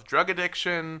of drug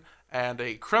addiction and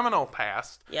a criminal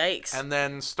past. Yikes. And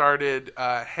then started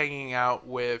hanging out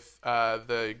with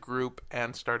the group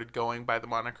and started going by the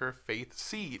moniker Faith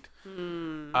Seed.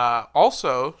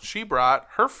 Also, she brought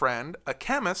her friend, a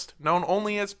chemist known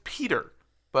only as Peter,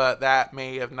 but that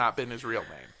may have not been his real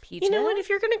name. You know what? If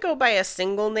you're going to go by a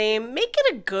single name, make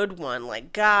it a good one,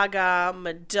 like Gaga,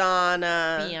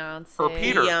 Madonna, Beyonce. Or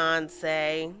Peter.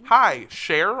 Beyonce. Hi,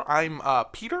 Cher. I'm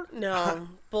Peter. No,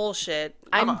 bullshit.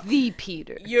 I'm the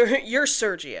Peter. You're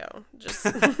Sergio. Just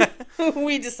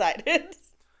we decided.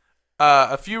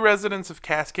 A few residents of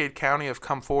Cascade County have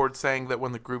come forward saying that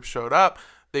when the group showed up,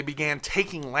 they began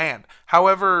taking land.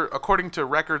 However, according to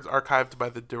records archived by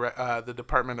the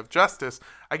Department of Justice,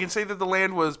 I can say that the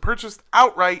land was purchased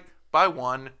outright by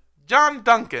one John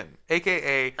Duncan,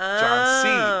 a.k.a. John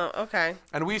Seed. Oh, okay.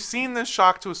 And we've seen this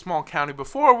shock to a small county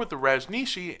before with the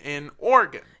Rajneeshi in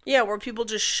Oregon. Yeah, where people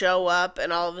just show up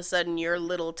and all of a sudden your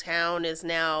little town is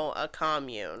now a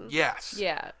commune. Yes.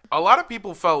 Yeah. A lot of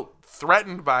people felt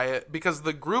threatened by it because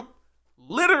the group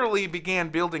literally began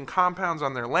building compounds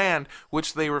on their land,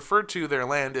 which they referred to their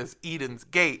land as Eden's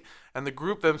Gate. And the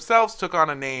group themselves took on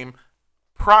a name,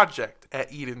 Project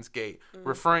at Eden's Gate,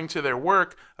 referring to their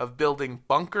work of building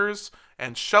bunkers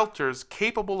and shelters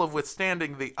capable of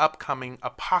withstanding the upcoming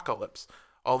apocalypse.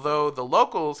 Although the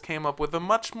locals came up with a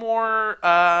much more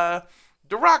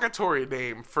derogatory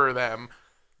name for them,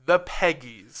 the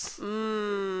Peggies.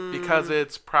 Because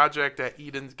it's Project at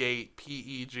Eden's Gate,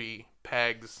 P-E-G,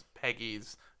 Pegs,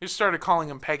 Peggies. You just started calling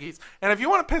them Peggies. And if you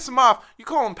want to piss them off, you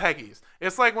call them Peggies.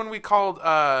 It's like when we called,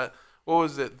 what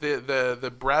was it,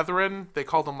 the Brethren, they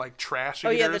called them like trash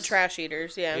eaters. Oh, yeah, the trash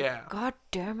eaters, yeah. Yeah. God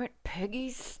damn it,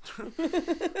 Peggies.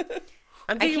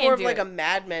 I'm thinking more of like a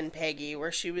Mad Men Peggy,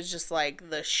 where she was just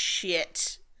like the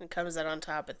shit and comes out on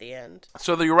top at the end.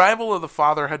 So the arrival of the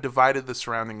father had divided the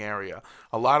surrounding area.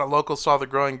 A lot of locals saw the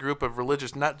growing group of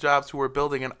religious nutjobs who were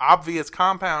building an obvious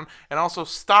compound and also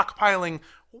stockpiling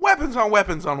weapons on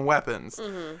weapons on weapons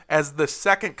as the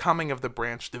second coming of the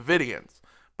Branch Davidians.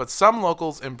 But some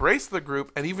locals embraced the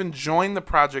group and even joined the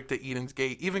project at Eden's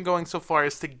Gate, even going so far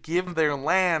as to give their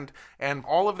land and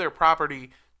all of their property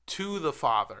to the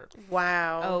father.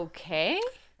 Wow. Okay.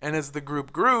 And as the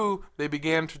group grew, they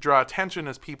began to draw attention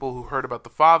as people who heard about the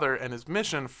father and his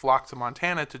mission flocked to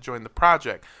Montana to join the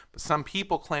project. But some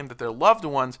people claimed that their loved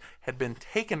ones had been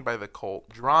taken by the cult,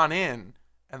 drawn in,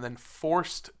 and then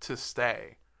forced to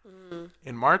stay.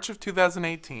 In March of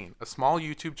 2018, a small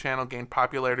YouTube channel gained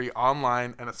popularity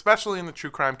online and especially in the true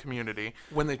crime community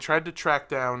when they tried to track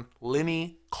down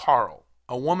Linnie Carl,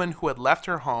 a woman who had left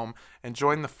her home and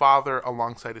joined the father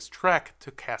alongside his trek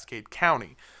to Cascade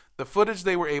County. The footage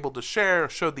they were able to share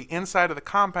showed the inside of the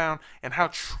compound and how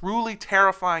truly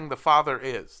terrifying the father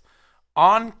is.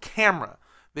 On camera,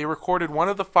 they recorded one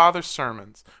of the father's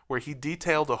sermons where he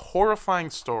detailed a horrifying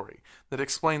story that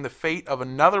explained the fate of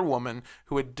another woman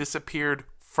who had disappeared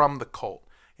from the cult.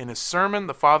 In his sermon,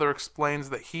 the father explains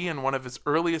that he and one of his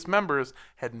earliest members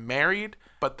had married,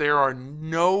 but there are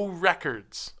no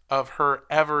records of her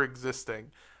ever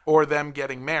existing. Or them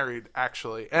getting married,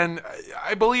 actually. And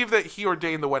I believe that he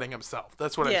ordained the wedding himself.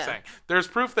 That's what I'm saying. There's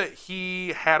proof that he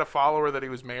had a follower that he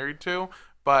was married to,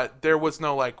 but there was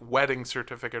no, like, wedding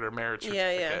certificate or marriage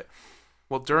certificate. Yeah.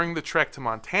 Well, during the trek to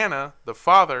Montana, the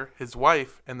father, his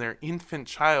wife, and their infant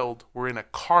child were in a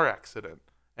car accident,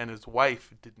 and his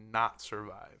wife did not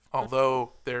survive.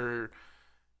 Although there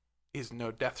is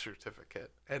no death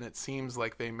certificate, and it seems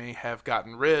like they may have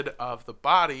gotten rid of the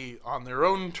body on their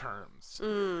own terms.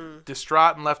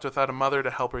 Distraught and left without a mother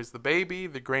to help raise the baby,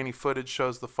 the grainy footage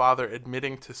shows the father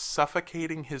admitting to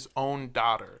suffocating his own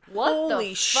daughter.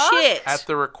 Holy shit! At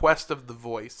the request of the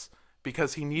voice,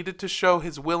 because he needed to show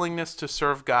his willingness to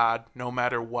serve God no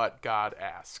matter what God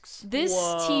asks. This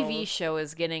TV show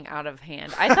is getting out of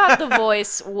hand. I thought The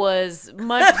Voice was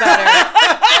much better.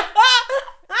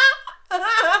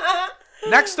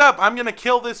 Next up, I'm going to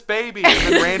kill this baby.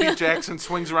 And then Randy Jackson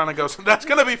swings around and goes, that's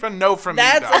going to be from me.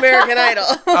 That's American Idol.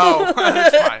 Oh,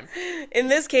 that's fine. In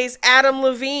this case, Adam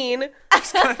Levine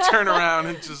Mike's going to turn around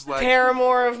and just like...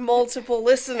 Paramore of multiple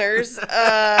listeners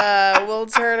will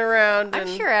turn around and...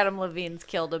 I'm sure Adam Levine's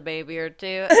killed a baby or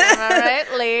two. Am I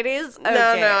right, ladies? Okay.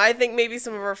 No, I think maybe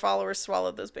some of our followers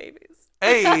swallowed those babies.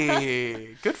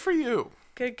 Hey, good for you.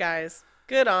 Good guys.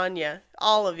 Good on ya.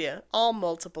 All of you. All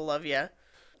multiple of you.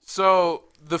 So,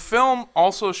 the film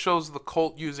also shows the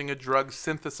cult using a drug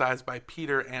synthesized by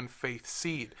Peter and Faith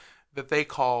Seed that they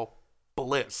call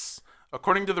Bliss.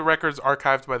 According to the records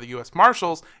archived by the U.S.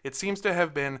 Marshals, it seems to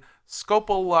have been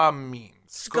scopolamine.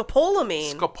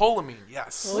 Scopolamine? Scopolamine,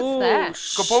 yes. What's that?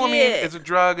 Scopolamine is a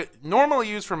drug normally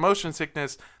used for motion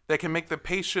sickness that can make the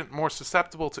patient more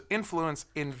susceptible to influence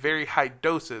in very high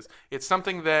doses. It's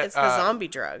something that... It's the zombie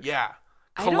drug. Yeah.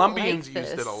 I don't Colombians like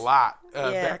used this. it a lot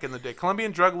Yeah. back in the day.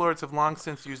 Colombian drug lords have long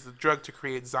since used the drug to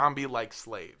create zombie-like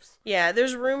slaves. Yeah,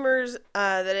 there's rumors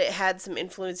that it had some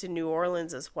influence in New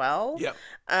Orleans as well. Yep.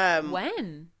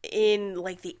 When? In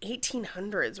like the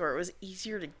 1800s, where it was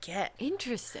easier to get.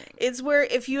 Interesting. It's where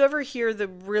if you ever hear the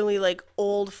really like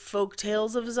old folk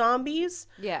tales of zombies,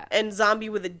 Yeah. and zombie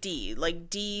with a D, like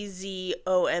DZOMBI,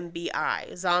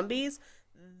 zombies,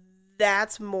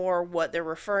 that's more what they're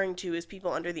referring to as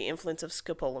people under the influence of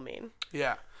scopolamine.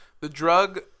 Yeah. The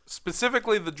drug,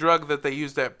 specifically the drug that they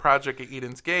used at Project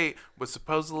Eden's Gate, was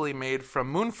supposedly made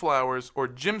from moonflowers or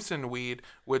Jimson weed,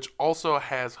 which also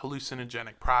has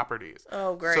hallucinogenic properties.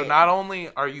 Oh, great. So not only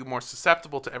are you more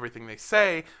susceptible to everything they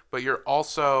say, but you're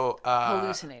also...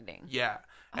 Hallucinating. Yeah.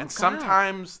 And God.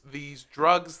 sometimes these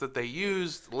drugs that they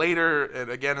used later, and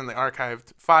again in the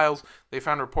archived files, they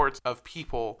found reports of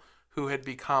people who had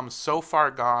become so far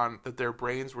gone that their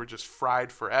brains were just fried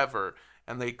forever,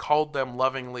 and they called them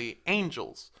lovingly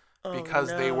angels because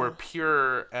they were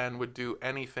pure and would do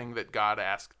anything that God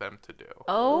asked them to do.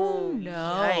 Oh, no.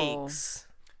 Yikes.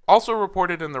 Also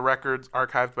reported in the records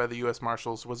archived by the U.S.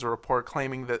 Marshals was a report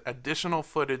claiming that additional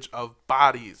footage of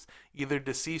bodies, either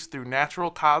deceased through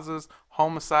natural causes,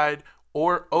 homicide,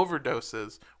 or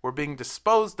overdoses, were being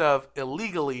disposed of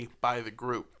illegally by the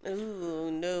group.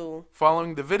 Ooh, no.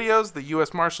 Following the videos, the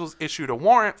U.S. Marshals issued a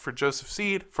warrant for Joseph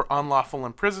Seed for unlawful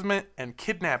imprisonment and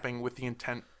kidnapping with the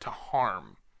intent to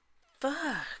harm.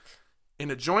 Fuck.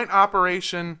 In a joint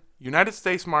operation, United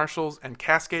States Marshals and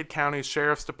Cascade County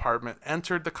Sheriff's Department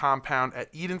entered the compound at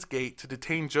Eden's Gate to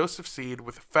detain Joseph Seed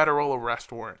with a federal arrest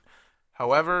warrant.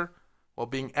 However, while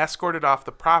being escorted off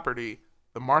the property,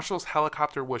 the Marshals'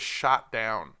 helicopter was shot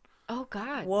down. Oh,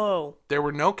 God. Whoa. There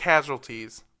were no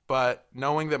casualties, but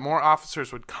knowing that more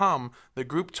officers would come, the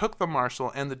group took the marshal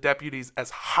and the deputies as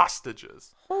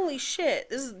hostages. Holy shit.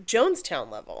 This is Jonestown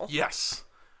level. Yes.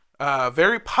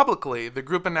 Very publicly, the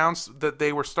group announced that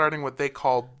they were starting what they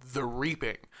called the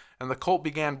Reaping, and the cult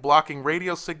began blocking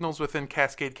radio signals within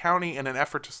Cascade County in an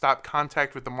effort to stop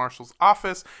contact with the marshal's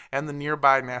office and the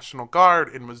nearby National Guard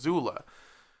in Missoula.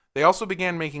 They also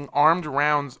began making armed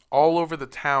rounds all over the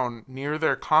town near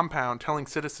their compound, telling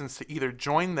citizens to either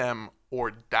join them or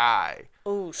die.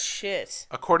 Oh, shit.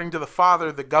 According to the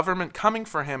father, the government coming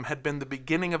for him had been the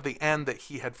beginning of the end that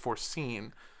he had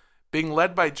foreseen. Being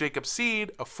led by Jacob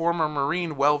Seed, a former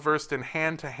Marine well-versed in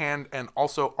hand-to-hand and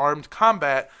also armed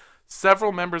combat,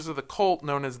 several members of the cult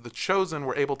known as the Chosen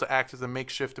were able to act as a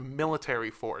makeshift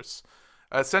military force.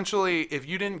 Essentially, if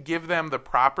you didn't give them the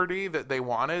property that they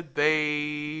wanted,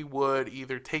 they would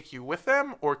either take you with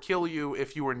them or kill you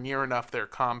if you were near enough their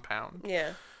compound.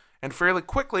 Yeah. And fairly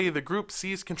quickly, the group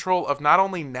seized control of not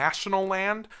only national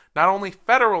land, not only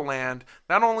federal land,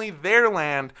 not only their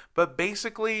land, but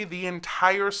basically the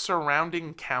entire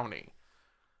surrounding county.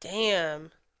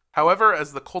 Damn. However,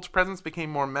 as the cult's presence became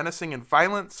more menacing and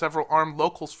violent, several armed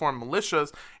locals formed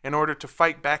militias in order to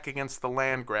fight back against the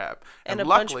land grab. And a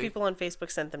bunch of people on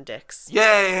Facebook sent them dicks.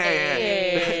 Yeah.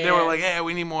 They were like, "Hey,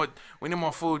 we need more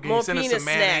food. Can More you send us penis some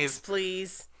snacks, mayonnaise?"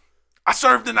 please. I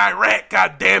served in Iraq,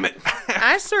 god damn it.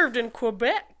 I served in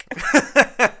Quebec.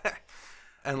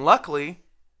 And luckily,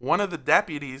 one of the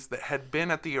deputies that had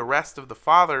been at the arrest of the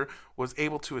father was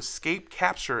able to escape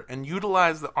capture and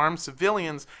utilize the armed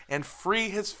civilians and free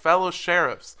his fellow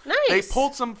sheriffs. Nice. They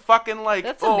pulled some fucking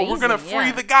That's we're amazing, gonna free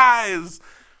yeah. the guys.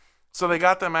 So they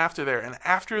got them after there. And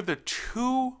after the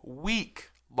 2-week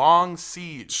long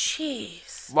siege,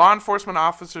 Jeez. law enforcement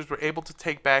officers were able to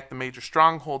take back the major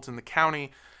strongholds in the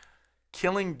county,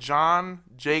 killing John,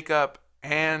 Jacob,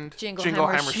 and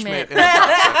Jingleheimer Schmidt. in the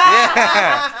process.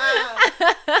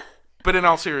 Yeah. But in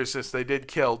all seriousness, they did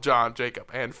kill John,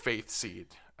 Jacob, and Faith Seed.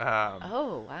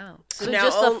 Oh, wow. So now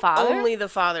just the father? only the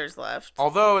father's left.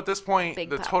 Although at this point,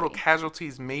 Big the total puppy.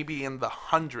 casualties may be in the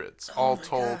hundreds, Oh all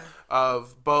told,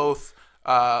 of both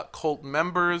cult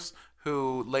members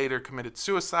who later committed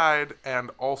suicide and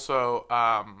also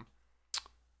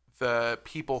the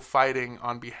people fighting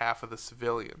on behalf of the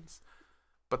civilians.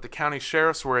 But the county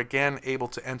sheriffs were again able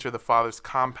to enter the father's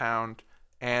compound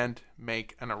and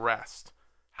make an arrest.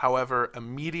 However,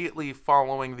 immediately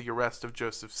following the arrest of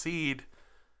Joseph Seed,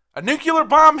 a nuclear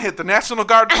bomb hit the National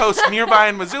Guard post nearby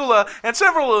in Missoula and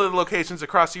several other locations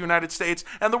across the United States,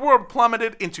 and the world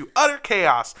plummeted into utter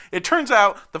chaos. It turns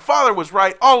out the father was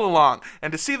right all along,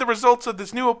 and to see the results of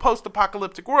this new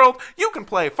post-apocalyptic world, you can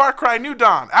play Far Cry New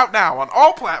Dawn, out now on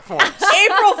all platforms.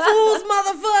 April Fools,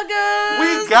 motherfuckers!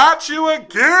 We got you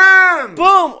again!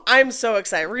 Boom! I'm so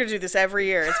excited. We're gonna do this every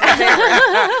year. It's my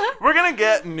favorite. We're gonna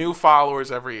get new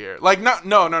followers every year. Like, no.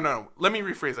 Let me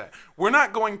rephrase that. We're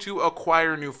not going to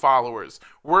acquire new followers.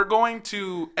 We're going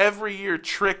to every year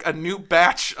trick a new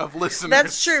batch of listeners.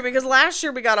 That's true, because last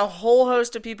year we got a whole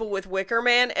host of people with Wicker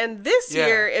Man, and this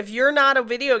year, if you're not a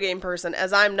video game person,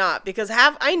 as I'm not, because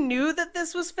I knew that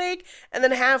this was fake, and then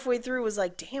halfway through was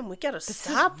like, damn, we gotta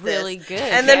stop this. Really good.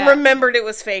 And then remembered it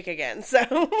was fake again.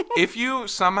 So if you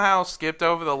somehow skipped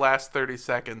over the last 30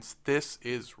 seconds, this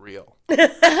is real. We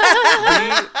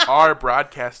are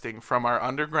broadcasting from our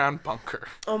underground bunker.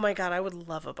 Oh my god, I would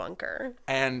love a bunker.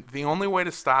 And the only way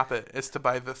to stop it is to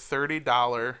buy the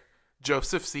 $30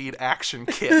 Joseph Seed action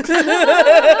kit.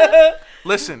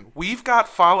 Listen, we've got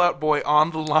Fallout Boy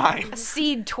on the line.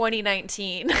 Seed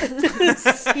 2019.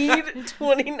 Seed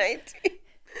 2019.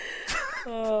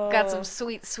 Got some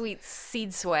sweet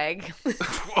seed swag.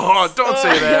 Oh, don't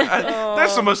say that.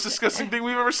 That's the most disgusting thing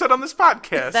we've ever said on this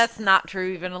podcast. That's not true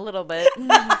even a little bit.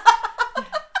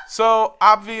 So,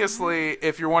 obviously,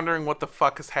 if you're wondering what the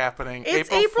fuck is happening,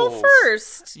 it's April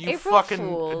 1st. You April fucking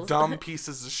Fools. dumb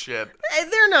pieces of shit.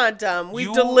 They're not dumb. We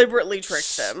You deliberately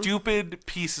tricked them. Stupid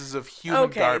pieces of human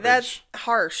Okay, garbage. that's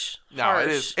harsh. No, it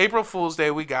is. April Fool's Day,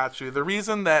 we got you. The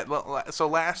reason that... So,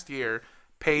 last year,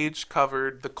 Paige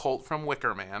covered the cult from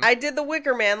Wicker Man. I did the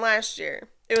Wicker Man last year.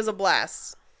 It was a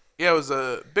blast. Yeah, it was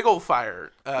a big old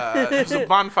fire. It was a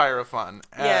bonfire of fun.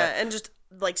 Yeah, and just...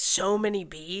 like so many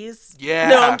bees. Yeah.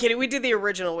 No, I'm kidding. We did the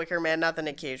original Wicker Man, not the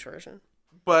Nick Cage version.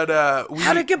 But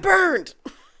how'd it get burned?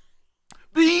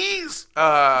 Bees.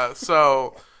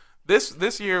 So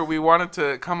this year we wanted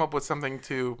to come up with something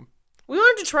to. We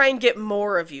wanted to try and get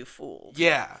more of you fooled.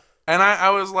 Yeah, and I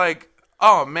was like,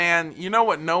 oh man, you know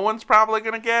what? No one's probably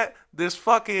gonna get this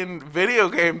fucking video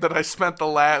game that I spent the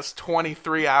last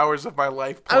 23 hours of my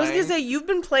life playing. I was gonna say, you've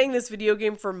been playing this video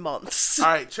game for months. All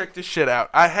right, check this shit out.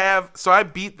 I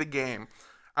beat the game.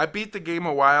 I beat the game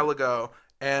a while ago,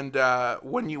 and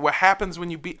what happens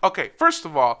when you beat? Okay, first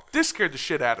of all, this scared the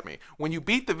shit out of me. When you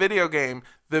beat the video game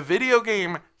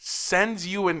sends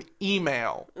you an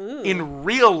email in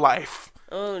real life,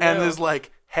 and is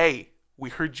like, "Hey, we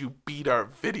heard you beat our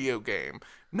video game.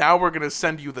 Now we're going to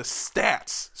send you the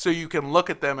stats so you can look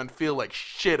at them and feel like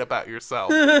shit about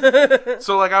yourself."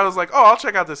 So, like, I was like, oh, I'll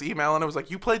check out this email. And it was like,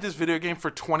 you played this video game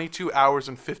for 22 hours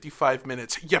and 55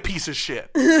 minutes. You piece of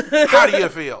shit. How do you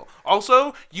feel?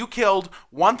 Also, you killed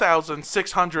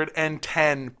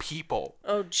 1,610 people.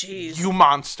 Oh, jeez. You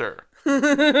monster.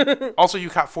 Also, you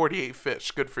caught 48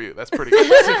 fish. Good for you. That's pretty good.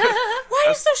 Why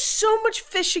is there so much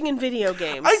fishing in video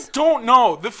games? I don't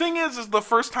know. The thing is the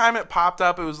first time it popped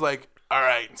up, it was like, all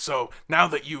right, so now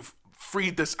that you've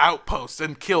freed this outpost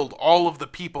and killed all of the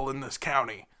people in this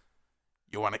county,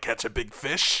 you want to catch a big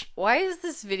fish? Why is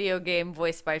this video game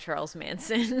voiced by Charles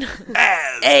Manson?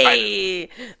 Hey,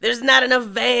 there's not enough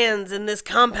vans in this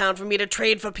compound for me to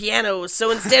trade for pianos, so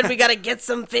instead we gotta get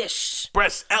some fish.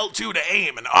 Press L2 to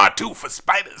aim and R2 for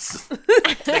spiders.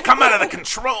 They come out of the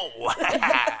control.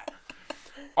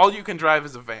 All you can drive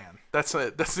is a van. That's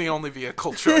the only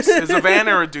vehicle choice. Is a van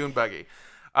or a dune buggy.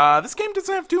 This game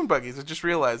doesn't have dune buggies. I just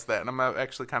realized that, and I'm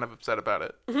actually kind of upset about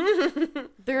it.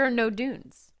 There are no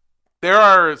dunes. There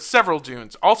are several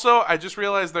dunes. Also, I just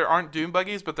realized there aren't dune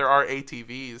buggies, but there are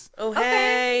ATVs. Oh,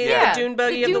 hey, Yeah. the dune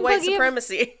buggy The of the dune white buggy of-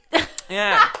 supremacy.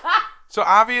 Yeah. So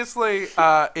obviously,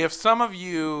 if some of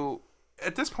you,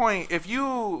 at this point, if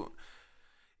you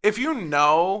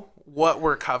know what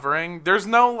we're covering, there's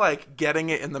no like getting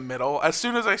it in the middle. As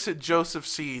soon as I said Joseph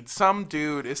Seed, some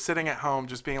dude is sitting at home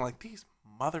just being like, these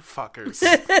motherfuckers.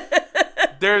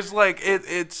 There's like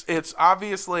it's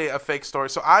obviously a fake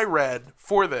story. So I read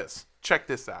for this. Check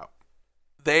this out.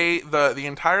 The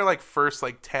entire like first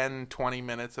like 10-20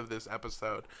 minutes of this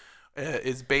episode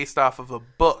is based off of a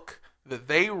book that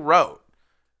they wrote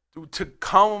to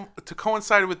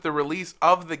coincide with the release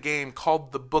of the game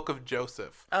called The Book of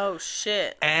Joseph. Oh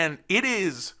shit. And it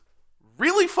is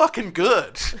really fucking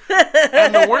good.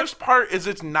 And the worst part is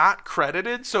it's not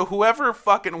credited, so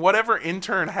whatever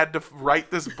intern had to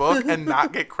write this book and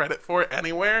not get credit for it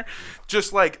anywhere,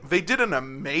 just like they did an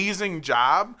amazing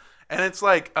job. And it's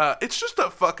like, it's just a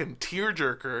fucking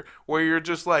tearjerker where you're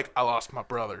just like, I lost my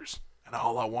brothers. And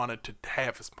all I wanted to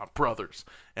have is my brothers.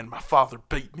 And my father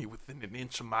beat me within an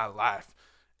inch of my life.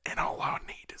 And all I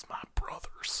need is my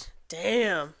brothers.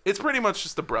 Damn. It's pretty much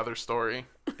just a brother story.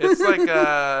 It's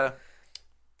like,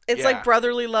 it's like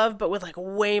brotherly love, but with like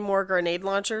way more grenade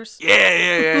launchers.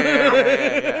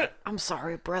 Yeah. I'm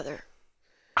sorry, brother.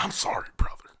 I'm sorry,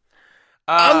 brother.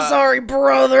 I'm sorry,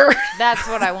 brother. That's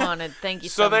what I wanted. Thank you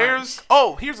so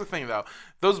much. Here's the thing, though.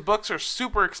 Those books are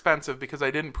super expensive because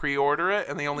I didn't pre-order it,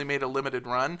 and they only made a limited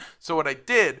run. So what I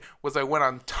did was I went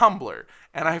on Tumblr,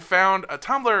 and I found a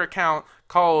Tumblr account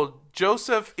called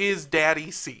Joseph is Daddy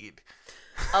Seed.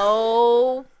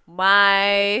 Oh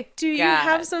my Do you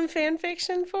have some fan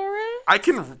fiction for it? I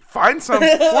can find some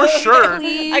for sure.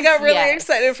 Please, I got really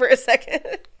excited for a second.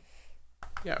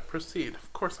 Yeah, proceed.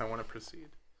 Of course I want to proceed.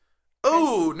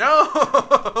 Oh, no.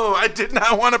 I did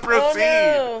not want to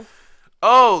proceed.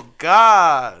 Oh,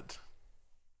 God.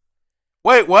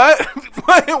 Wait, what?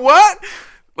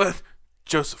 What?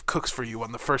 Joseph cooks for you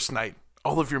on the first night.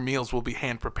 All of your meals will be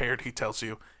hand-prepared, he tells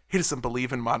you. He doesn't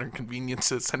believe in modern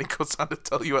conveniences, and he goes on to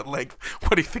tell you at length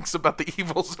what he thinks about the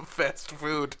evils of fast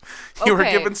food. You were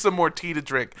given some more tea to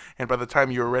drink, and by the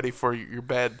time you are ready for your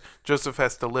bed, Joseph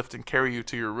has to lift and carry you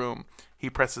to your room. He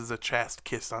presses a chaste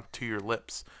kiss onto your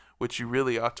lips, which you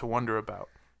really ought to wonder about,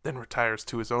 then retires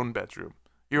to his own bedroom.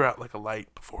 You're out like a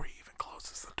light before he even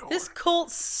closes the door. This cult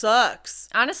sucks.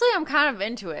 Honestly, I'm kind of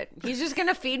into it. He's just going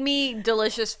to feed me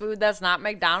delicious food that's not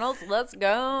McDonald's. Let's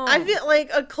go. I feel like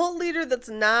a cult leader that's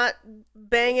not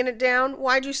banging it down.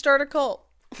 Why'd you start a cult?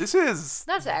 That's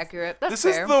accurate. That's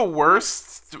fair. This is the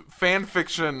worst fan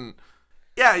fiction.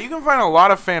 Yeah, you can find a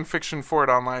lot of fan fiction for it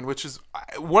online, which is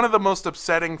one of the most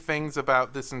upsetting things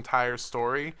about this entire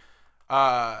story.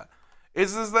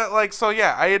 Is that like, so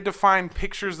yeah, I had to find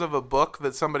pictures of a book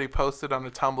that somebody posted on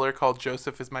a Tumblr called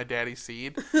Joseph is My Daddy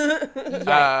Seed.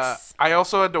 I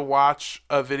also had to watch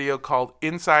a video called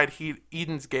Inside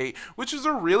Eden's Gate, which is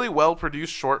a really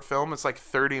well-produced short film. It's like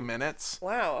 30 minutes.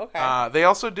 Wow, okay. They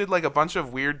also did like a bunch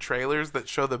of weird trailers that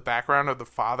show the background of the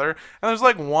father. And there's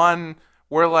like one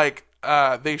where like,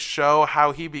 they show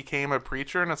how he became a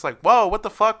preacher, and it's like, whoa, what the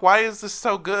fuck? Why is this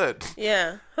so good?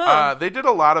 Yeah. They did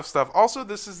a lot of stuff. Also,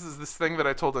 this thing that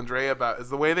I told Andrea about is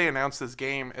the way they announced this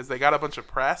game is they got a bunch of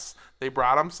press, they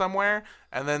brought them somewhere,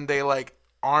 and then they like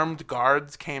armed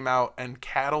guards came out and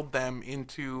cattled them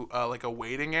into like a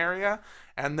waiting area,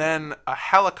 and then a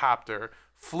helicopter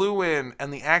flew in,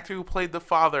 and the actor who played the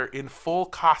father in full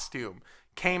costume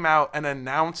came out and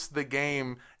announced the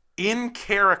game in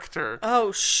character.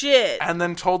 Oh, shit. And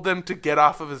then told them to get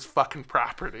off of his fucking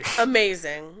property.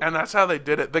 Amazing. And that's how they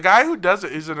did it. The guy who does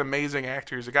it is an amazing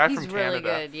actor. He's a guy from Canada. He's really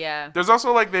good, yeah. There's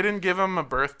also, like, they didn't give him a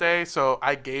birthday, so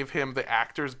I gave him the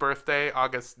actor's birthday,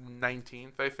 August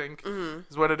 19th, I think,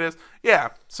 is what it is. Yeah,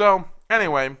 so,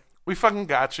 anyway, we fucking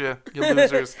got you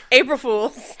losers. April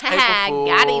Fools. April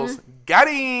Got Fools. him. Got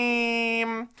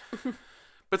him.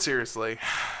 But seriously.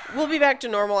 We'll be back to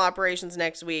normal operations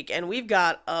next week, and we've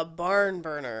got a barn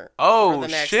burner for the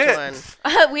next shit. one.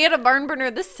 We had a barn burner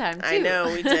this time, too. I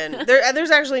know, we did. There's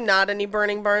actually not any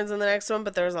burning barns in the next one,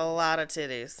 but there's a lot of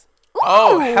titties. Ooh,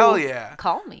 oh, hell yeah.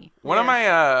 Call me. One of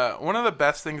the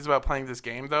best things about playing this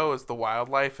game, though, is the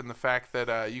wildlife and the fact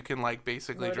that you can, like,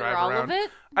 basically drive around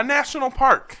a national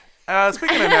park.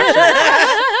 Speaking of national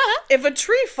if a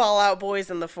tree fall out, boys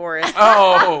in the forest.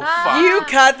 Oh, fuck. You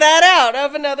cut that out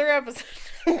of another episode.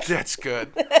 That's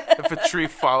good. If a tree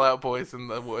fall out, boys in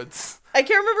the woods. I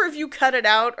can't remember if you cut it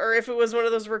out or if it was one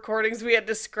of those recordings we had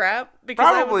to scrap. Because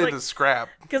Probably the scrap.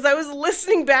 Because I was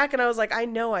listening back and I was like, I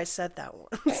know I said that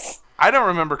once. I don't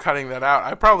remember cutting that out.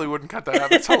 I probably wouldn't cut that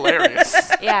out. That's hilarious.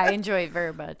 Yeah, I enjoy it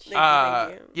very much.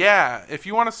 Thank you. Yeah, if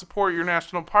you want to support your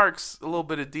national parks, a little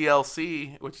bit of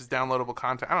DLC, which is downloadable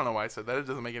content. I don't know why I said that. It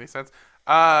doesn't make any sense.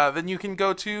 Then you can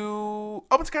go to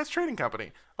Open Skies Trading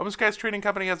Company. Open Skies Trading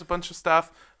Company has a bunch of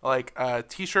stuff like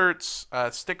T-shirts,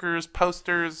 stickers,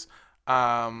 posters,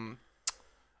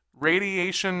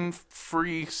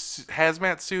 radiation-free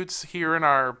hazmat suits here in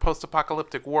our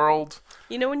post-apocalyptic world.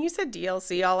 You know, when you said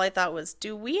DLC, all I thought was,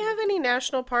 do we have any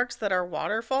national parks that are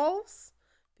waterfalls?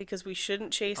 Because we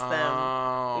shouldn't chase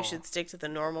them. We should stick to the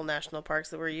normal national parks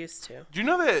that we're used to. Do you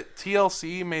know that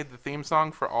TLC made the theme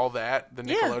song for All That, the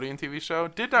Nickelodeon TV show?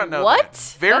 Did not know what?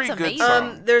 That. Very That's good amazing.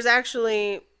 song. There's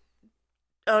actually...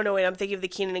 Oh, no, wait, I'm thinking of the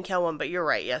Keenan and Kel one, but you're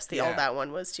right. Yes, All That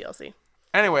one was TLC.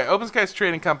 Anyway, Open Skies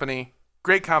Trading Company,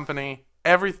 great company.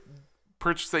 Every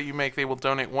purchase that you make, they will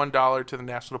donate $1 to the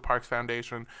National Parks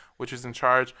Foundation, which is in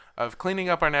charge of cleaning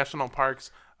up our national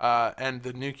parks and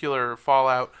the nuclear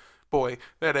fallout. boy,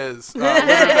 that is.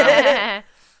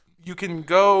 You can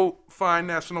go find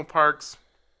national parks.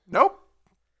 Nope.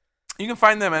 You can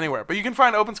find them anywhere, but you can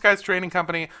find Open Skies Trading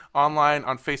Company online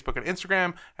on Facebook and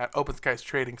Instagram at Open Skies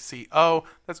Trading CO.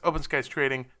 That's Open Skies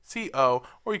Trading CO,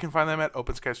 or you can find them at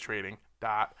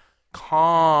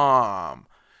openskiestrading.com.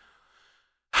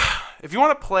 If you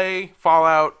want to play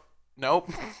Fallout,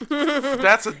 nope.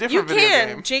 That's a different video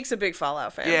game. Jake's a big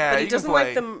Fallout fan, yeah, but he doesn't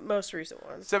like the most recent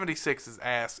one. 76 is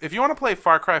ass. If you want to play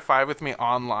Far Cry 5 with me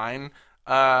online,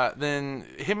 then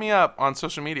hit me up on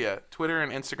social media, Twitter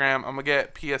and Instagram. I'm going to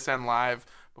get PSN Live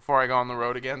before I go on the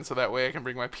road again, so that way I can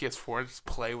bring my PS4 and just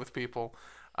play with people.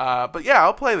 But yeah,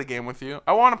 I'll play the game with you.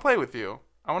 I want to play with you.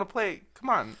 I want to play. Come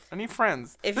on. I need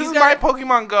friends. This is my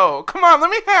Pokemon Go. Come on,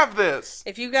 let me have this.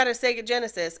 If you got a Sega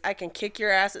Genesis, I can kick your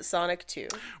ass at Sonic 2.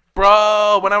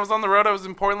 Bro, when I was on the road, I was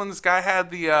in Portland. This guy had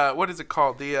the, what is it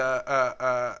called? The,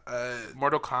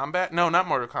 Mortal Kombat? No, not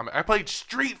Mortal Kombat. I played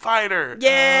Street Fighter.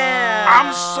 Yeah.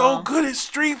 I'm so good at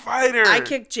Street Fighter. I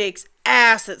kicked Jake's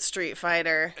ass at Street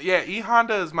Fighter. Yeah, E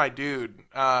Honda is my dude.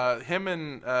 Him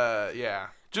and, yeah.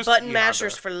 Just button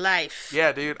mashers for life.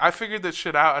 Yeah, dude. I figured this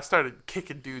shit out. I started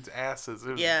kicking dudes' asses.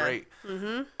 It was great.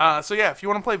 Mm-hmm. So yeah, if you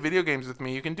want to play video games with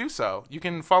me, you can do so. You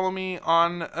can follow me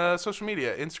on social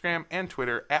media, Instagram and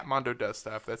Twitter at Mondo Does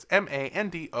Stuff. That's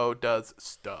MANDO Does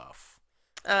Stuff.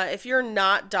 If you're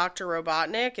not Dr.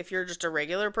 Robotnik, if you're just a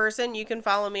regular person, you can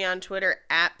follow me on Twitter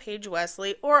at Paige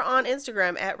Wesley or on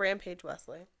Instagram at Rampage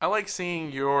Wesley. I like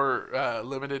seeing your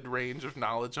limited range of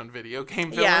knowledge on video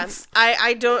game villains. Yeah,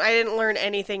 I didn't learn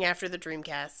anything after the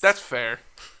Dreamcast. That's fair.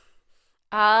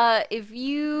 If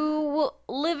you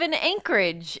live in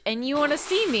Anchorage and you want to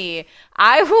see me,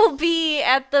 I will be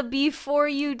at the Before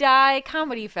You Die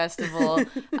Comedy Festival,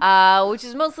 which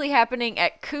is mostly happening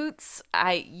at Coots.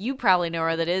 You probably know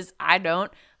where that is. I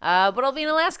don't. But I'll be in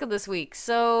Alaska this week.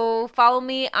 So follow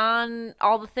me on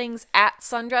all the things at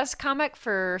Sundress Comic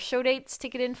for show dates,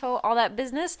 ticket info, all that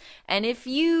business. And if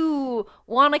you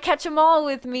want to catch them all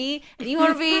with me and you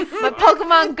want to be my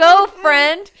Pokemon Go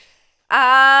friend,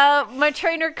 my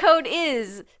trainer code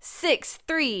is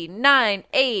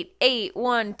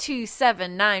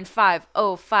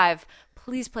 6398812799505.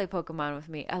 Please play Pokemon with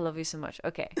me. I love you so much.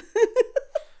 Okay.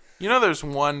 You know, there's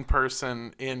one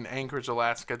person in Anchorage,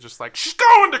 Alaska, just like, she's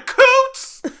going to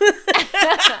Coots!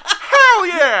 Hell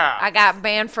yeah! I got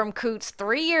banned from Coots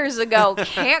 3 years ago.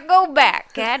 Can't go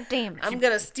back. God damn it. I'm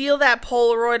going to steal that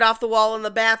Polaroid off the wall in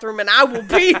the bathroom and I will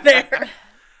be there.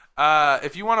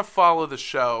 If you want to follow the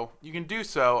show, you can do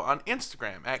so on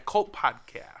Instagram at Cult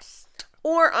Podcast.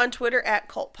 Or on Twitter at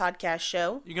Cult Podcast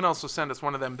Show. You can also send us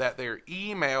one of them that their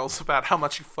emails about how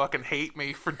much you fucking hate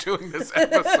me for doing this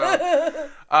episode.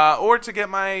 Or to get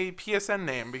my PSN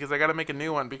name, because I got to make a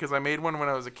new one, because I made one when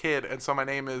I was a kid, and so my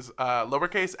name is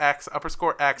lowercase x,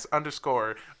 _x,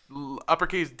 _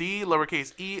 uppercase D,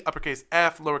 lowercase e, uppercase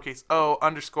f, lowercase o,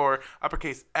 _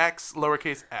 uppercase x,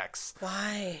 lowercase x.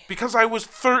 Why? Because I was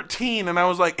 13 and I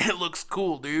was like, it looks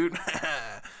cool, dude.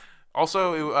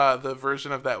 Also, the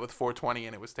version of that with 420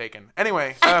 and it was taken.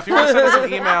 Anyway, if you want to send us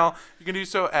an email, you can do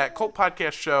so at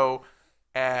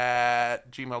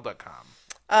cultpodcastshow@gmail.com.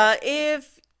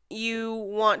 If you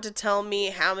want to tell me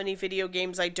how many video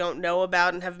games I don't know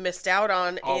about and have missed out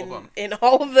on in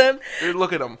all of them. Dude,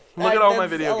 look at them. Look at all my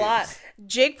video games. Lot.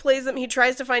 Jake plays them. He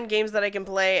tries to find games that I can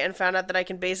play and found out that I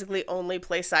can basically only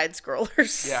play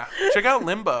side-scrollers. Yeah. Check out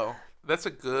Limbo. That's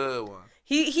a good one.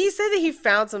 He said that he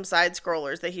found some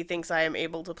side-scrollers that he thinks I am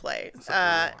able to play.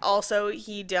 Also,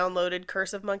 he downloaded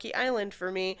Curse of Monkey Island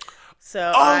for me.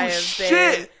 So I have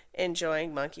been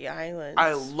enjoying Monkey Island.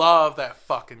 I love that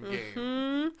fucking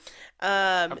game.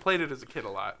 I played it as a kid a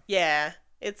lot. Yeah,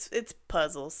 it's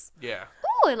puzzles. Yeah.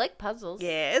 Oh, I like puzzles.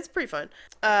 Yeah, it's pretty fun.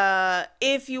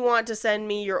 If you want to send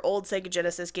me your old Sega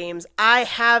Genesis games, I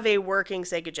have a working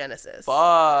Sega Genesis.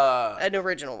 Fuck. An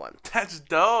original one. That's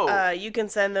dope. You can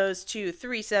send those to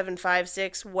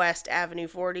 3756 West Avenue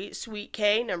 40, Suite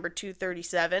K, number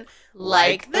 237.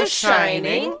 Like The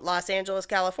Shining. Los Angeles,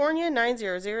 California,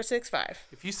 90065.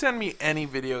 If you send me any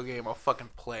video game, I'll fucking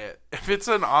play it. If it's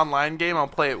an online game, I'll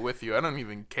play it with you. I don't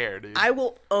even care, dude. I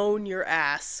will own your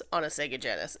ass on a Sega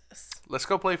Genesis. Let's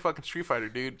go play fucking Street Fighter,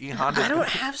 dude. I don't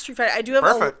have Street Fighter. I do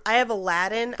have I have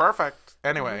Aladdin. Perfect.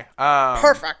 Anyway.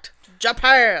 Perfect.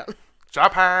 Japan.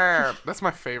 That's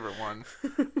my favorite one.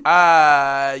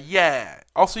 Yeah.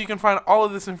 Also, you can find all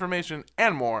of this information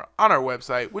and more on our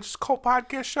website, which is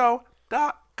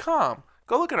cultpodcastshow.com.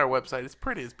 Go look at our website. It's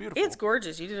pretty. It's beautiful. It's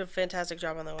gorgeous. You did a fantastic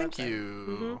job on the website. Thank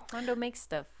you. Mondo makes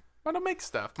stuff. Mondo makes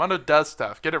stuff. Mondo does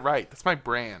stuff. Get it right. That's my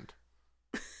brand.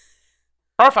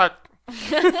 Perfect.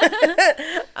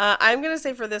 I'm going to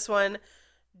say for this one,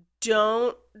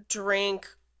 don't drink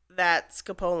that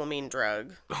scopolamine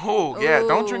drug. Oh, yeah.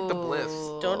 Don't drink the bliss.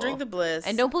 Don't drink the bliss.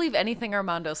 And don't believe anything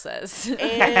Armando says.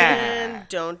 And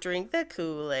don't drink the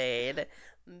Kool-Aid.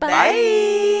 Bye.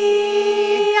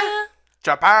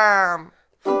 Japan.